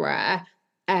Aurora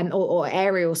or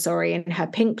Ariel, in her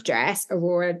pink dress,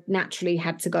 Aurora naturally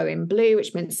had to go in blue,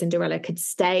 which meant Cinderella could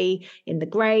stay in the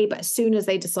grey. But as soon as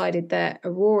they decided that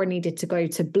Aurora needed to go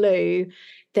to blue,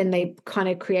 then they kind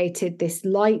of created this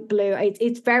light blue.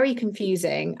 It's very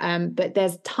confusing, but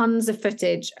there's tons of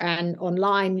footage and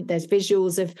online. There's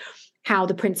visuals of how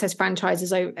the Princess franchise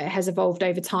has evolved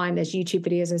over time. There's YouTube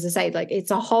videos, as I say, like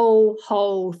it's a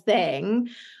whole thing.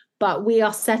 But we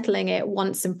are settling it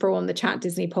once and for all on the Chat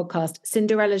Disney podcast.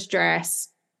 Cinderella's dress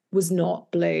was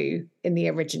not blue in the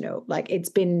original. Like, it's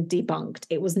been debunked.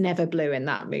 It was never blue in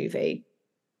that movie.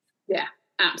 Yeah.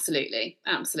 Absolutely.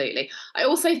 I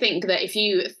also think that if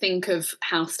you think of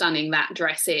how stunning that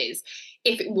dress is,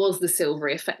 if it was the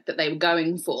silvery effect that they were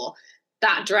going for,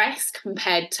 that dress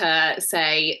compared to,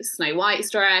 say, Snow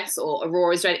White's dress or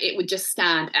Aurora's dress, it would just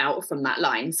stand out from that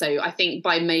line. So I think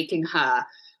by making her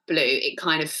blue, it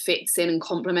kind of fits in and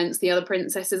complements the other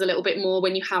princesses a little bit more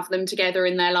when you have them together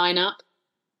in their lineup.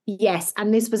 Yes,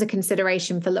 and this was a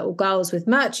consideration for little girls with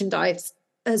merchandise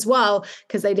as well,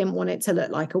 because they didn't want it to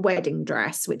look like a wedding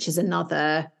dress, which is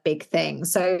another big thing.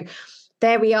 So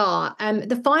there we are.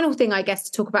 The final thing, I guess,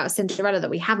 to talk about Cinderella that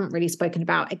we haven't really spoken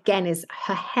about, again, is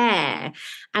her hair.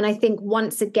 And I think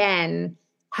once again,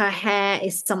 her hair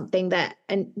is something that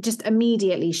and just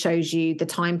immediately shows you the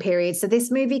time period. So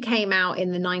this movie came out in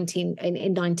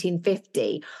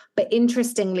 1950, but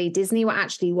interestingly, Disney were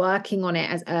actually working on it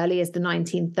as early as the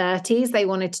 1930s. They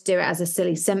wanted to do it as a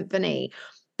silly symphony,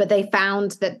 but they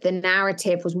found that the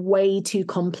narrative was way too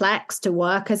complex to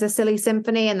work as a silly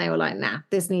symphony. And they were like, nah,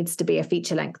 this needs to be a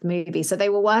feature-length movie. So they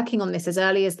were working on this as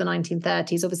early as the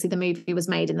 1930s. Obviously, the movie was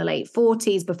made in the late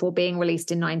 40s before being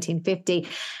released in 1950.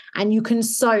 And you can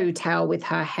so tell with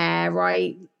her hair,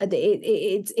 right?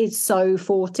 It's so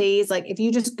 40s. Like if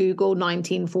you just Google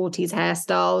 1940s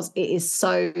hairstyles, it is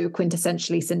so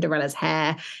quintessentially Cinderella's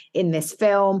hair in this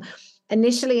film.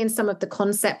 Initially, in some of the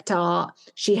concept art,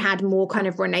 she had more kind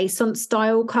of Renaissance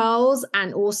style curls,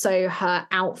 and also her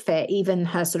outfit, even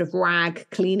her sort of rag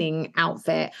cleaning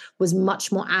outfit, was much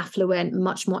more affluent,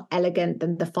 much more elegant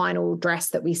than the final dress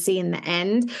that we see in the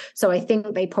end. So I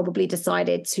think they probably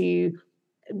decided to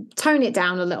tone it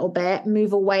down a little bit,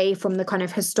 move away from the kind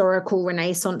of historical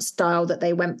Renaissance style that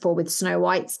they went for with Snow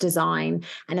White's design,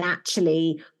 and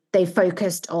actually they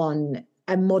focused on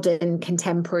a modern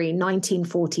contemporary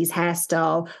 1940s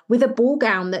hairstyle with a ball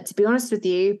gown that, to be honest with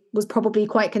you, was probably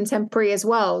quite contemporary as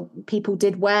well. People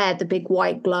did wear the big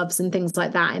white gloves and things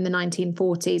like that in the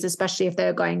 1940s, especially if they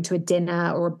were going to a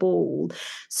dinner or a ball.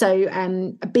 So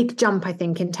a big jump, I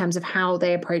think, in terms of how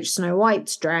they approached Snow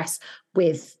White's dress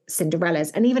with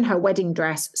Cinderella's, and even her wedding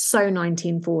dress, so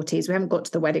 1940s. We haven't got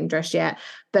to the wedding dress yet,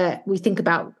 but we think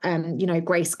about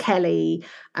Grace Kelly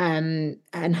and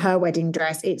her wedding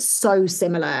dress. It's so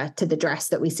similar to the dress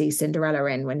that we see Cinderella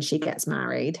in when she gets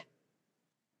married.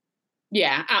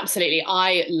 Yeah, absolutely.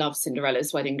 I love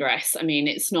Cinderella's wedding dress. I mean,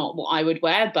 it's not what I would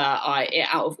wear, but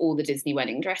out of all the Disney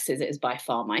wedding dresses, it is by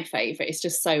far my favourite. It's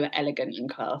just so elegant and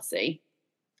classy.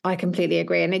 I completely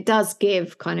agree. And it does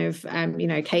give kind of,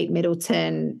 Kate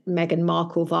Middleton, Meghan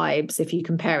Markle vibes if you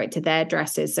compare it to their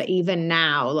dresses. So even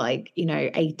now,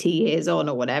 80 years on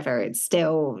or whatever, it's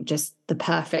still just the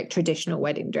perfect traditional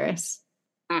wedding dress.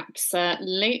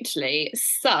 Absolutely.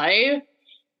 So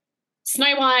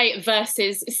Snow White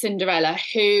versus Cinderella,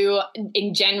 who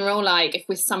in general, if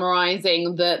we're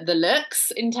summarising the looks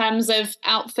in terms of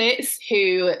outfits,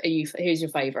 who's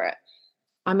your favourite?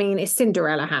 I mean, it's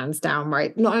Cinderella hands down,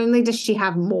 right? Not only does she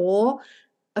have more,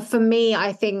 for me,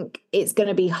 I think it's going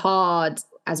to be hard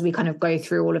as we kind of go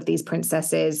through all of these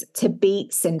princesses to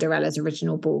beat Cinderella's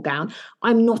original ball gown.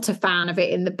 I'm not a fan of it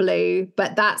in the blue,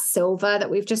 but that silver that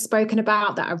we've just spoken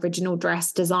about, that original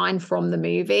dress design from the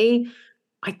movie,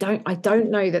 I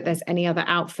don't know that there's any other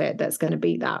outfit that's going to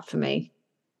beat that for me.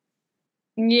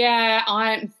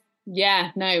 I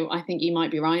think you might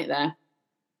be right there.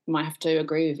 Might have to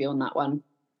agree with you on that one.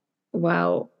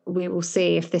 Well, we will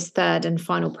see if this third and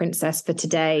final princess for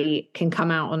today can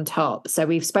come out on top. So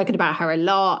we've spoken about her a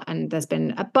lot and there's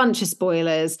been a bunch of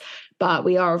spoilers, but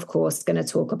we are, of course, going to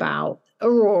talk about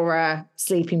Aurora,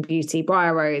 Sleeping Beauty,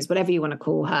 Briar Rose, whatever you want to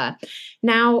call her.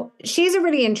 Now, she's a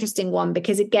really interesting one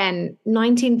because, again,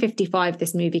 1955,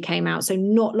 this movie came out, so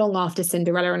not long after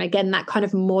Cinderella. And again, that kind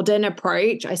of modern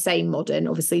approach, I say modern,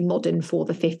 obviously modern for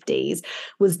the 50s,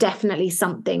 was definitely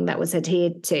something that was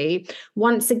adhered to.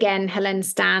 Once again, Helen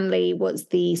Stanley was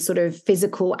the sort of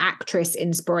physical actress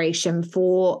inspiration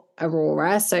for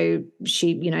Aurora. So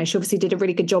she obviously did a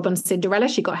really good job on Cinderella.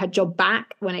 She got her job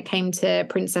back when it came to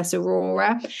Princess Aurora.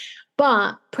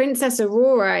 But Princess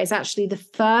Aurora is actually the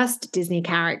first Disney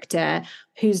character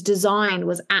whose design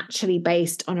was actually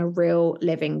based on a real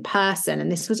living person.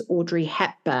 And this was Audrey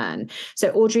Hepburn.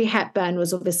 So Audrey Hepburn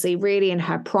was obviously really in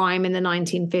her prime in the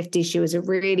 1950s. She was a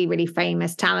really, really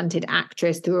famous, talented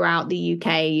actress throughout the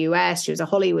UK, US. She was a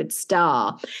Hollywood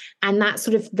star. And that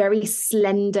sort of very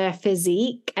slender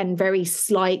physique and very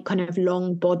slight kind of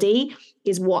long body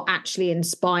is what actually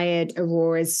inspired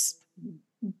Aurora's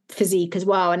physique as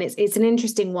well. And it's an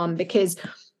interesting one because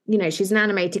she's an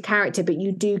animated character, but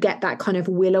you do get that kind of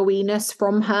willowiness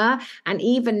from her. And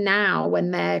even now when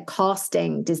they're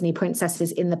casting Disney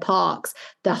princesses in the parks,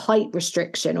 the height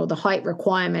restriction, or the height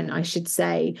requirement, I should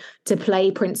say, to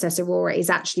play Princess Aurora is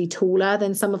actually taller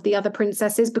than some of the other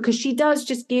princesses, because she does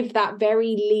just give that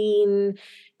very lean,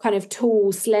 kind of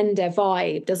tall, slender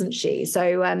vibe, doesn't she?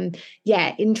 So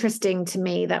interesting to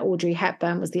me that Audrey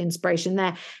Hepburn was the inspiration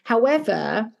there.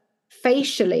 However,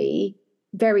 facially,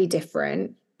 very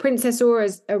different. Princess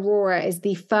Aurora is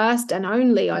the first and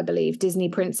only, I believe, Disney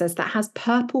princess that has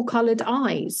purple coloured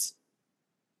eyes.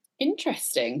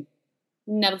 Interesting.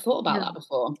 Never thought about that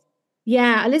before.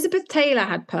 Yeah, Elizabeth Taylor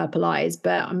had purple eyes,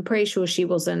 but I'm pretty sure she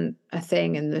wasn't a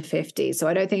thing in the 50s. So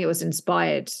I don't think it was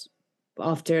inspired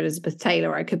after Elizabeth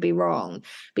Taylor. I could be wrong.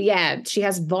 But yeah, she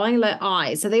has violet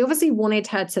eyes. So they obviously wanted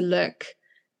her to look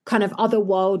kind of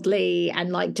otherworldly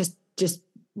and like just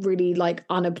really like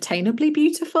unobtainably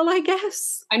beautiful, I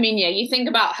guess. I mean, yeah, you think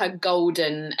about her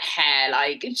golden hair,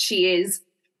 like she is,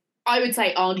 I would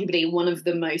say, arguably one of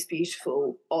the most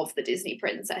beautiful of the Disney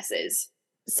princesses.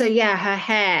 So yeah, her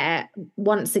hair,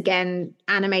 once again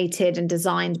animated and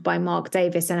designed by Mark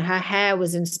Davis, and her hair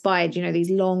was inspired, you know, these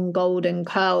long golden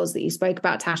curls that you spoke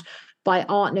about, Tash, by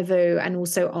Art Nouveau and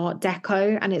also Art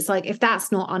Deco. And it's like, if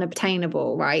that's not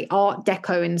unobtainable, right? Art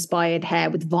Deco inspired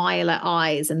hair with violet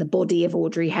eyes and the body of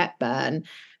Audrey Hepburn.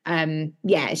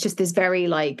 Yeah, it's just this very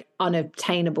like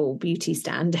unobtainable beauty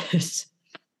standard.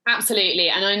 Absolutely.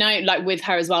 And I know, like, with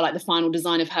her as well, like the final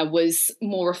design of her was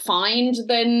more refined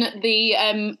than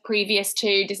the previous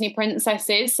two Disney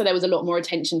princesses. So there was a lot more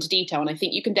attention to detail. And I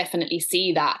think you can definitely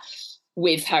see that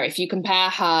with her. If you compare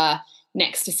her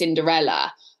next to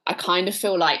Cinderella, I kind of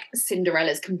feel like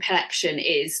Cinderella's complexion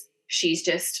is, she's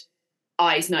just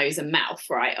eyes, nose, and mouth,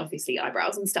 right? Obviously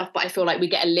eyebrows and stuff. But I feel like we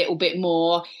get a little bit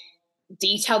more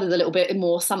detail. There's a little bit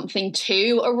more something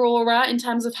to Aurora in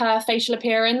terms of her facial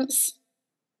appearance.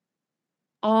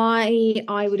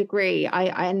 I would agree.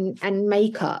 And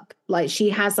makeup, like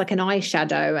she has like an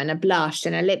eyeshadow and a blush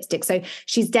and a lipstick. So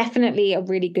she's definitely a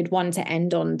really good one to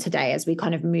end on today as we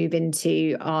kind of move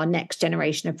into our next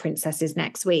generation of princesses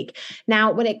next week.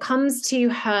 Now, when it comes to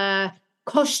her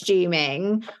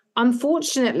costuming,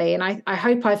 unfortunately, and I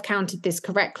hope I've counted this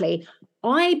correctly,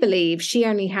 I believe she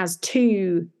only has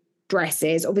two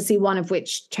dresses, obviously one of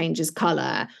which changes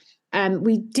color.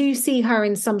 We do see her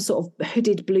in some sort of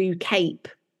hooded blue cape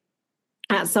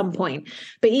at some point.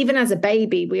 But even as a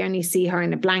baby, we only see her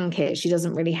in a blanket. She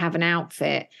doesn't really have an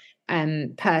outfit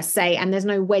per se. And there's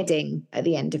no wedding at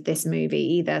the end of this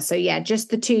movie either. So yeah, just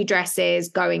the two dresses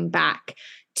going back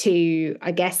to,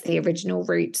 I guess, the original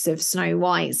roots of Snow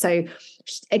White. So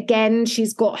again,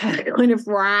 she's got her kind of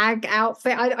rag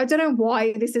outfit. I don't know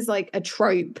why this is like a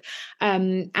trope.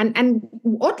 And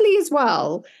oddly as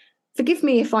well, forgive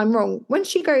me if I'm wrong, when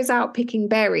she goes out picking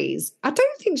berries, I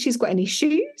don't think she's got any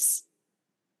shoes.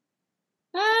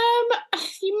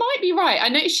 You might be right. I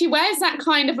know she wears that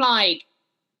kind of like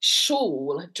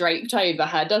shawl draped over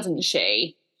her, doesn't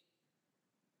she?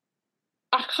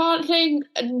 I can't think.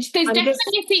 There's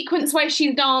definitely a sequence where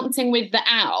she's dancing with the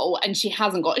owl and she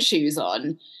hasn't got shoes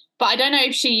on. But I don't know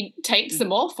if she takes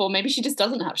them off or maybe she just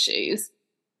doesn't have shoes.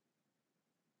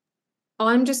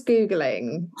 I'm just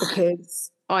Googling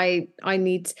because I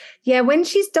need when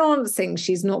she's dancing,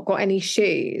 she's not got any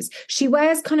shoes. She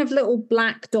wears kind of little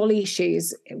black dolly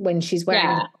shoes when she's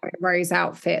wearing the Rose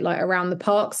outfit, like around the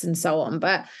parks and so on.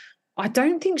 But I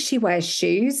don't think she wears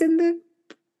shoes in the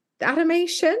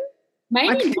animation. Maybe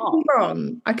I could not. be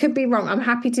wrong. I could be wrong. I'm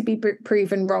happy to be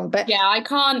proven wrong. But yeah, I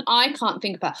can't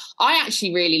think of her. I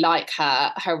actually really like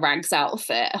her rags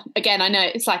outfit. Again, I know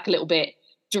it's like a little bit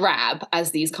drab,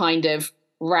 as these kind of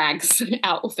rags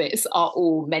outfits are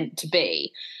all meant to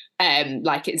be.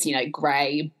 Like it's, you know,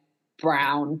 grey,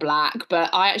 brown, black. But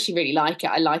I actually really like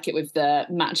it. I like it with the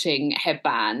matching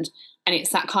headband. And it's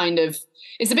that kind of,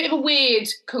 it's a bit of a weird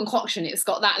concoction. It's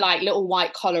got that like little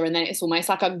white collar and then it's almost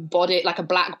like a body, like a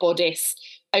black bodice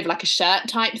over like a shirt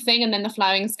type thing. And then the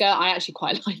flowing skirt, I actually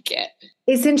quite like it.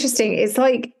 It's interesting. It's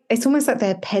like, it's almost like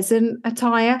their peasant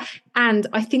attire. And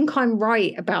I think I'm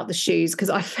right about the shoes because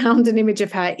I found an image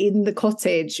of her in the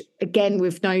cottage, again,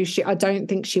 with no shoe. I don't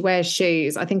think she wears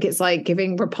shoes. I think it's like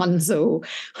giving Rapunzel.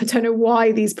 I don't know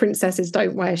why these princesses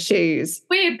don't wear shoes.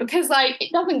 Weird, because like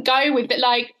it doesn't go with it.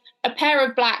 Like a pair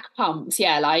of black pumps,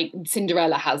 yeah, like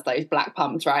Cinderella has those black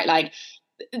pumps, right? Like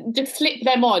just slip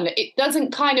them on. It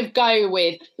doesn't kind of go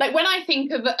with, like when I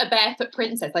think of a barefoot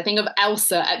princess, I think of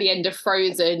Elsa at the end of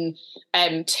Frozen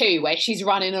 2, where she's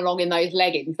running along in those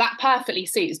leggings. That perfectly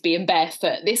suits being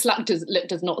barefoot. This look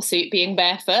does not suit being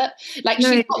barefoot. Like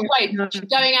she's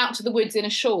going out to the woods in a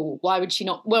shawl. Why would she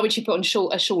put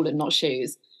on a shawl and not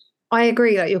shoes? I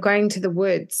agree. Like you're going to the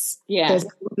woods. Yeah. There's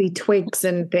probably twigs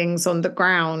and things on the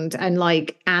ground and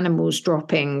like animals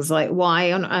droppings. Like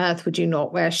why on earth would you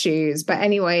not wear shoes? But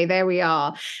anyway, there we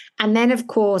are. And then of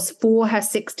course, for her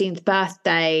 16th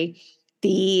birthday,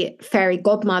 the fairy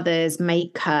godmothers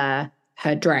make her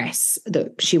dress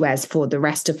that she wears for the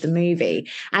rest of the movie.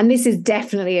 And this is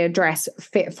definitely a dress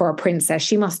fit for a princess.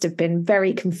 She must have been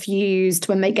very confused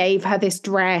when they gave her this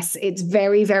dress. It's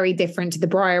very, very different to the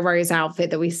Briar Rose outfit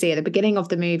that we see at the beginning of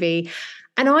the movie.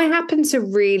 And I happen to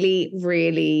really,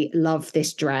 really love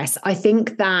this dress. I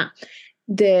think that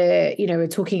we're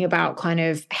talking about kind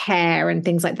of hair and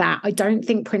things like that. I don't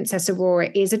think Princess Aurora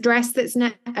is a dress that's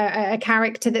a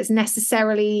character that's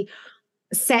necessarily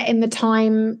set in the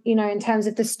time, in terms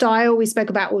of the style. We spoke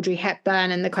about Audrey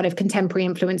Hepburn and the kind of contemporary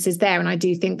influences there. And I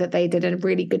do think that they did a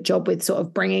really good job with sort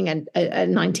of bringing a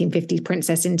 1950s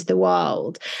princess into the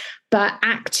world. But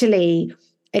actually,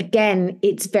 again,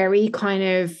 it's very kind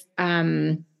of,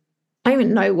 I don't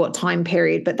even know what time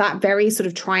period, but that very sort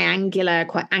of triangular,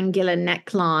 quite angular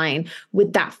neckline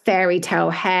with that fairy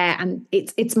tale hair. And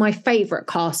it's my favorite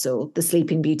castle, the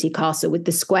Sleeping Beauty castle with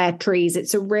the square trees.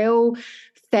 It's a real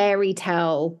fairy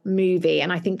tale movie.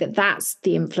 And I think that that's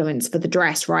the influence for the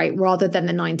dress, right? Rather than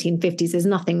the 1950s. There's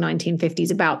nothing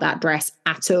 1950s about that dress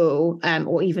at all,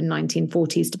 or even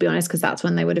 1940s, to be honest, because that's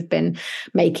when they would have been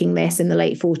making this, in the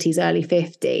late 40s, early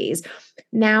 50s.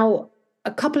 Now,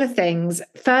 a couple of things.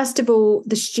 First of all,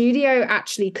 the studio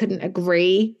actually couldn't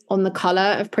agree on the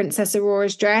color of Princess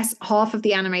Aurora's dress. Half of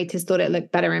the animators thought it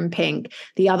looked better in pink.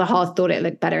 The other half thought it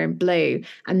looked better in blue.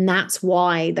 And that's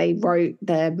why they wrote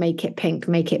the make it pink,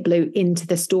 make it blue into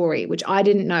the story, which I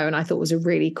didn't know. And I thought was a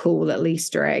really cool little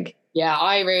Easter egg. Yeah,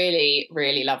 I really,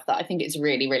 really love that. I think it's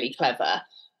really, really clever.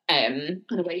 And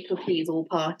a way to appease all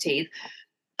parties.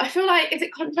 I feel like, is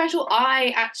it controversial?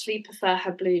 I actually prefer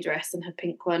her blue dress than her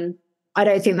pink one. I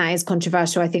don't think that is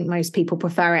controversial. I think most people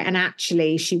prefer it. And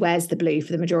actually, she wears the blue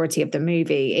for the majority of the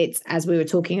movie. It's, as we were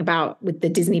talking about with the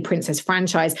Disney Princess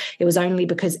franchise, it was only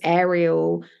because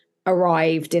Ariel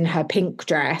arrived in her pink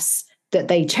dress that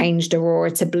they changed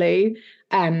Aurora to blue.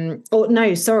 Or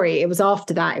no, sorry, it was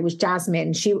after that. It was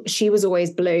Jasmine. She was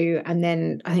always blue. And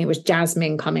then I think it was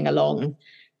Jasmine coming along.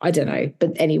 I don't know.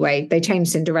 But anyway, they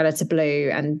changed Cinderella to blue,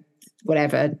 and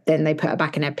whatever, then they put her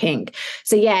back in her pink.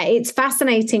 So yeah, it's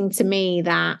fascinating to me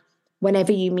that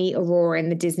whenever you meet Aurora in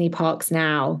the Disney parks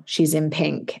now, she's in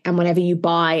pink. And whenever you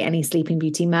buy any Sleeping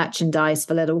Beauty merchandise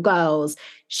for little girls,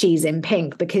 she's in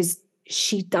pink, because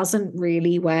she doesn't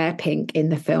really wear pink in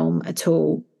the film at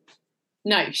all.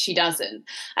 No, she doesn't.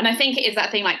 And I think it is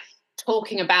that thing, like,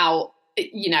 talking about,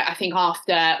 I think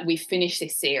after we finish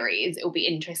this series, it'll be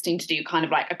interesting to do kind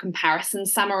of like a comparison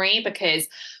summary, because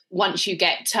once you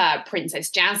get to Princess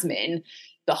Jasmine,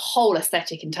 the whole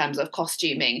aesthetic in terms of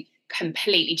costuming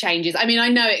completely changes. I mean, I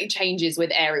know it changes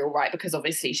with Ariel, right? Because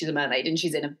obviously she's a mermaid and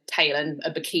she's in a tail and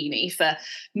a bikini for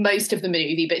most of the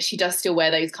movie, but she does still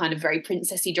wear those kind of very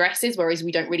princessy dresses, whereas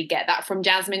we don't really get that from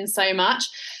Jasmine so much.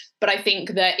 But I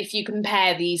think that if you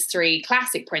compare these three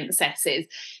classic princesses,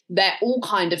 they're all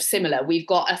kind of similar. We've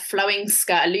got a flowing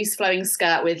skirt, a loose flowing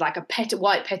skirt with like a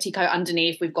white petticoat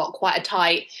underneath. We've got quite a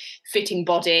tight fitting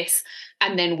bodice.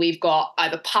 And then we've got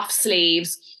either puff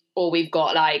sleeves, or we've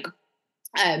got like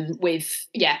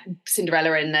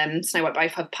Cinderella and Snow White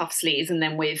both have puff sleeves, and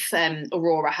then with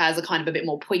Aurora, hers are kind of a bit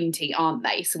more pointy, aren't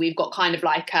they? So we've got kind of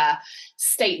like a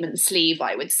statement sleeve,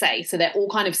 I would say. So they're all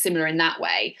kind of similar in that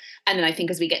way. And then I think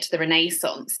as we get to the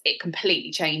Renaissance, it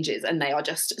completely changes, and they are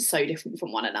just so different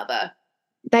from one another.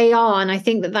 They are, and I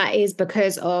think that is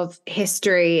because of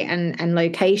history and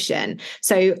location.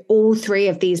 So all three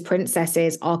of these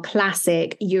princesses are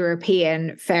classic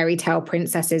European fairy tale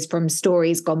princesses from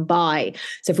stories gone by.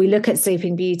 So if we look at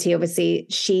Sleeping Beauty, obviously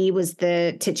she was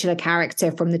the titular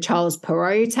character from the Charles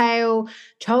Perrault tale.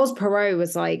 Charles Perrault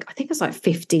was like, I think it was like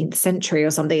 15th century or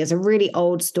something. It's a really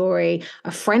old story,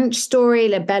 a French story,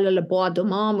 La Belle et le Bois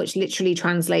dormant, which literally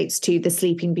translates to the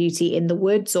Sleeping Beauty in the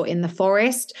woods or in the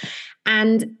forest.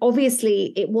 And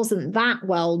obviously, it wasn't that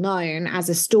well known as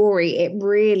a story. It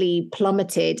really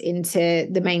plummeted into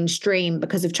the mainstream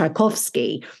because of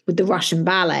Tchaikovsky with the Russian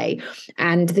ballet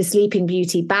and the Sleeping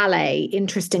Beauty ballet.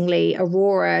 Interestingly,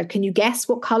 Aurora, can you guess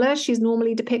what color she's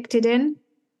normally depicted in?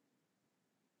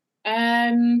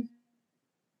 I mean,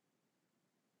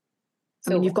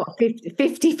 you've got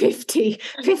 50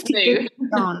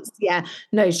 chance. Yeah.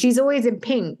 No, she's always in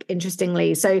pink,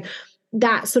 interestingly. So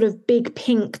that sort of big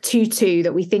pink tutu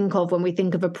that we think of when we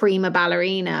think of a prima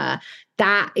ballerina,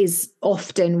 that is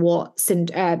often what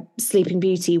Sleeping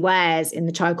Beauty wears in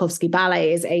the Tchaikovsky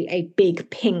ballet, is a big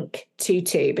pink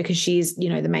tutu, because she's,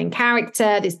 the main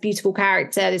character, this beautiful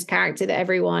character, this character that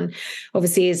everyone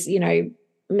obviously is,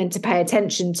 meant to pay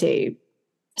attention to.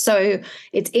 So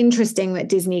it's interesting that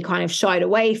Disney kind of shied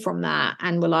away from that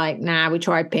and were like, nah, we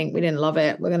tried pink, we didn't love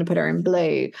it, we're going to put her in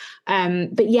blue.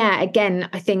 But yeah, again,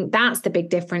 I think that's the big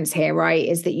difference here, right?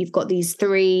 Is that you've got these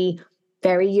three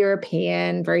very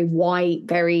European, very white,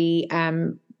 very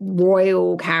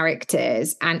royal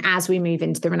characters. And as we move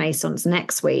into the Renaissance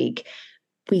next week,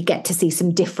 we get to see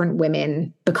some different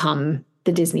women become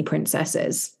the Disney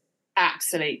princesses.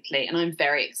 Absolutely. And I'm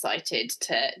very excited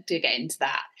to get into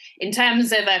that. In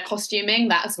terms of costuming,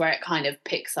 that's where it kind of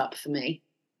picks up for me.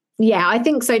 Yeah, I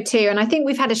think so too. And I think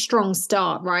we've had a strong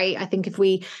start, right? I think if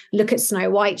we look at Snow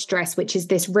White's dress, which is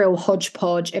this real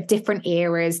hodgepodge of different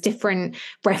eras, different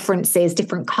references,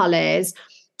 different colours,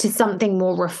 to something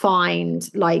more refined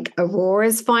like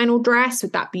Aurora's final dress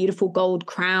with that beautiful gold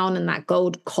crown and that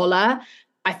gold collar.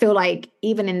 I feel like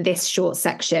even in this short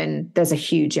section, there's a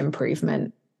huge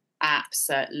improvement.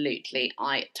 Absolutely.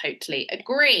 I totally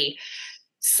agree.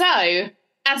 So,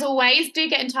 as always, do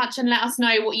get in touch and let us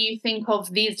know what you think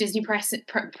of these Disney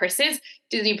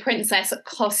Disney princess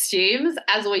costumes.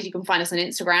 As always, you can find us on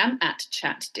Instagram at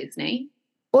Chat Disney.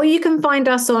 Or you can find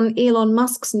us on Elon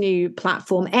Musk's new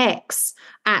platform, X,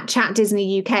 at Chat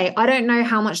Disney UK. I don't know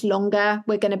how much longer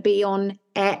we're going to be on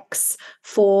X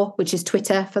for, which is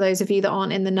Twitter, for those of you that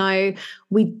aren't in the know.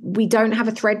 We don't have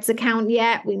a Threads account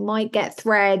yet. We might get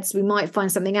Threads. We might find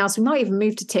something else. We might even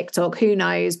move to TikTok. Who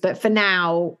knows? But for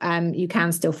now, you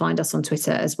can still find us on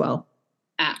Twitter as well.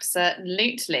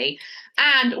 Absolutely.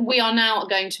 And we are now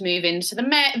going to move into the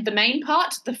main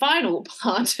part, the final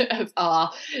part of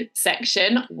our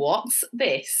section. What's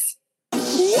this?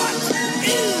 What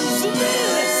is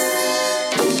this?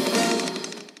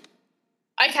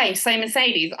 Okay, so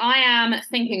Mercedes, I am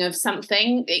thinking of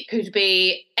something. It could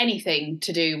be anything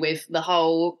to do with the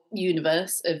whole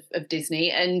universe of Disney,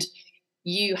 and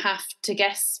you have to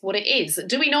guess what it is.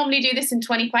 Do we normally do this in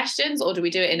 20 questions, or do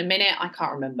we do it in a minute? I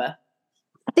can't remember.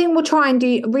 I think we'll try and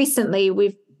do,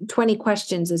 recently 20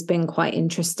 questions has been quite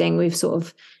interesting. We've sort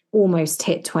of almost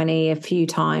hit 20 a few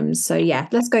times. So yeah,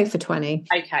 let's go for 20.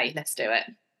 Okay, let's do it.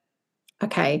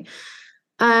 Okay.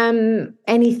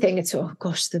 Anything at all. Oh,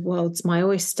 gosh, the world's my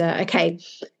oyster. Okay.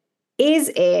 Is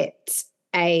it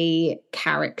a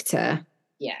character?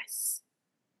 Yes.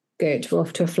 Good. We're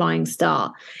off to a flying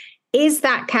start. Is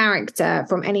that character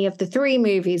from any of the 3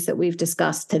 movies that we've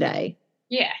discussed today?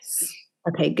 Yes.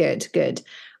 Okay, good, good.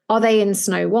 Are they in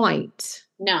Snow White?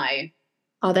 No.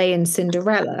 Are they in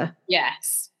Cinderella?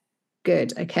 Yes.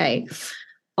 Good, okay.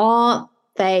 Are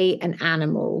they an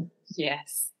animal?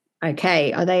 Yes.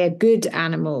 Okay. Are they a good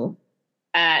animal?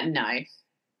 No.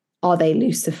 Are they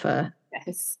Lucifer?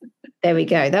 Yes. There we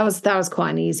go. That was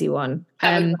quite an easy one.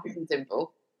 That was nice and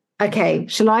simple. Okay.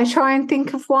 Shall I try and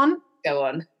think of one? Go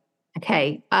on.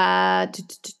 Okay.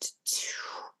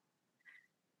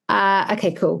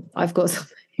 Okay, cool. I've got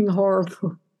something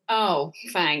horrible. Oh,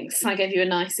 thanks. I gave you a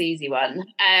nice, easy one.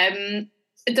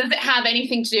 Does it have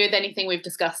anything to do with anything we've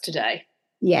discussed today?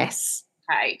 Yes.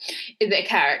 Okay. Is it a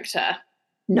character?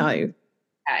 No.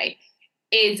 Okay.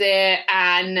 Is it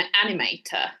an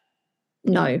animator?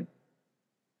 No.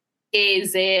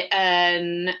 Is it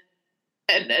a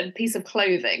piece of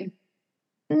clothing?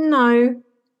 No.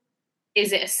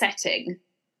 Is it a setting?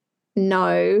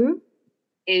 No.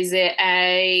 Is it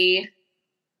a...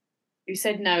 You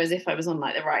said no as if I was on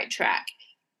like the right track.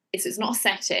 It's not a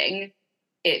setting.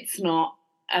 It's not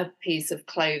a piece of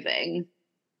clothing.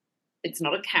 It's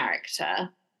not a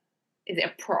character. Is it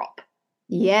a prop?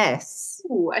 Yes.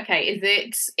 Ooh, okay. Is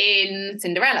it in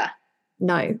Cinderella?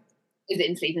 No. Is it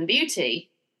in Sleeping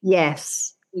Beauty?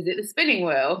 Yes. Is it the spinning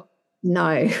wheel?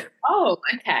 No. Oh,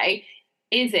 okay.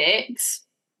 Is it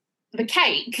the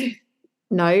cake?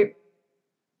 No.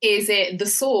 Is it the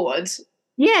sword?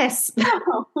 Yes.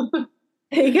 Oh.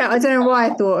 There you go. I don't know why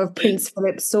I thought of Prince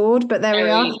Philip's sword, but there we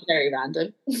are. Very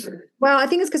random. Well, I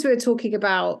think it's because we were talking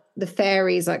about the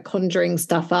fairies like conjuring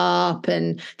stuff up,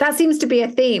 and that seems to be a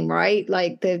theme, right?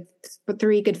 Like the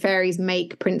 3 good fairies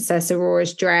make Princess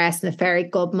Aurora's dress, and the fairy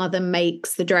godmother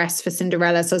makes the dress for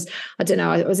Cinderella. So I don't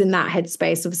know. I was in that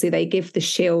headspace. Obviously, they give the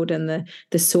shield and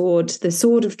the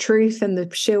sword of truth, and the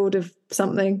shield of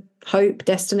something, hope,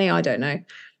 destiny. I don't know.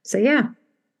 So yeah.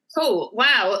 Cool.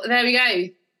 Wow. There we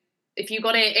go. If you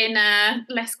got it in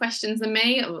less questions than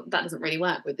me, that doesn't really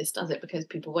work with this, does it? Because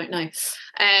people won't know.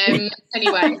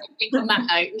 Anyway, I think on that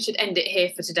note, we should end it here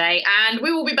for today. And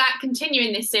we will be back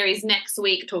continuing this series next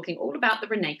week, talking all about the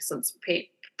Renaissance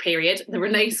period, the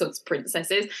Renaissance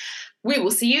princesses. We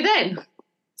will see you then.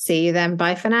 See you then.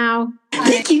 Bye for now.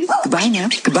 Thank you. Goodbye now.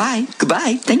 Goodbye.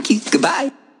 Goodbye. Thank you.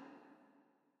 Goodbye.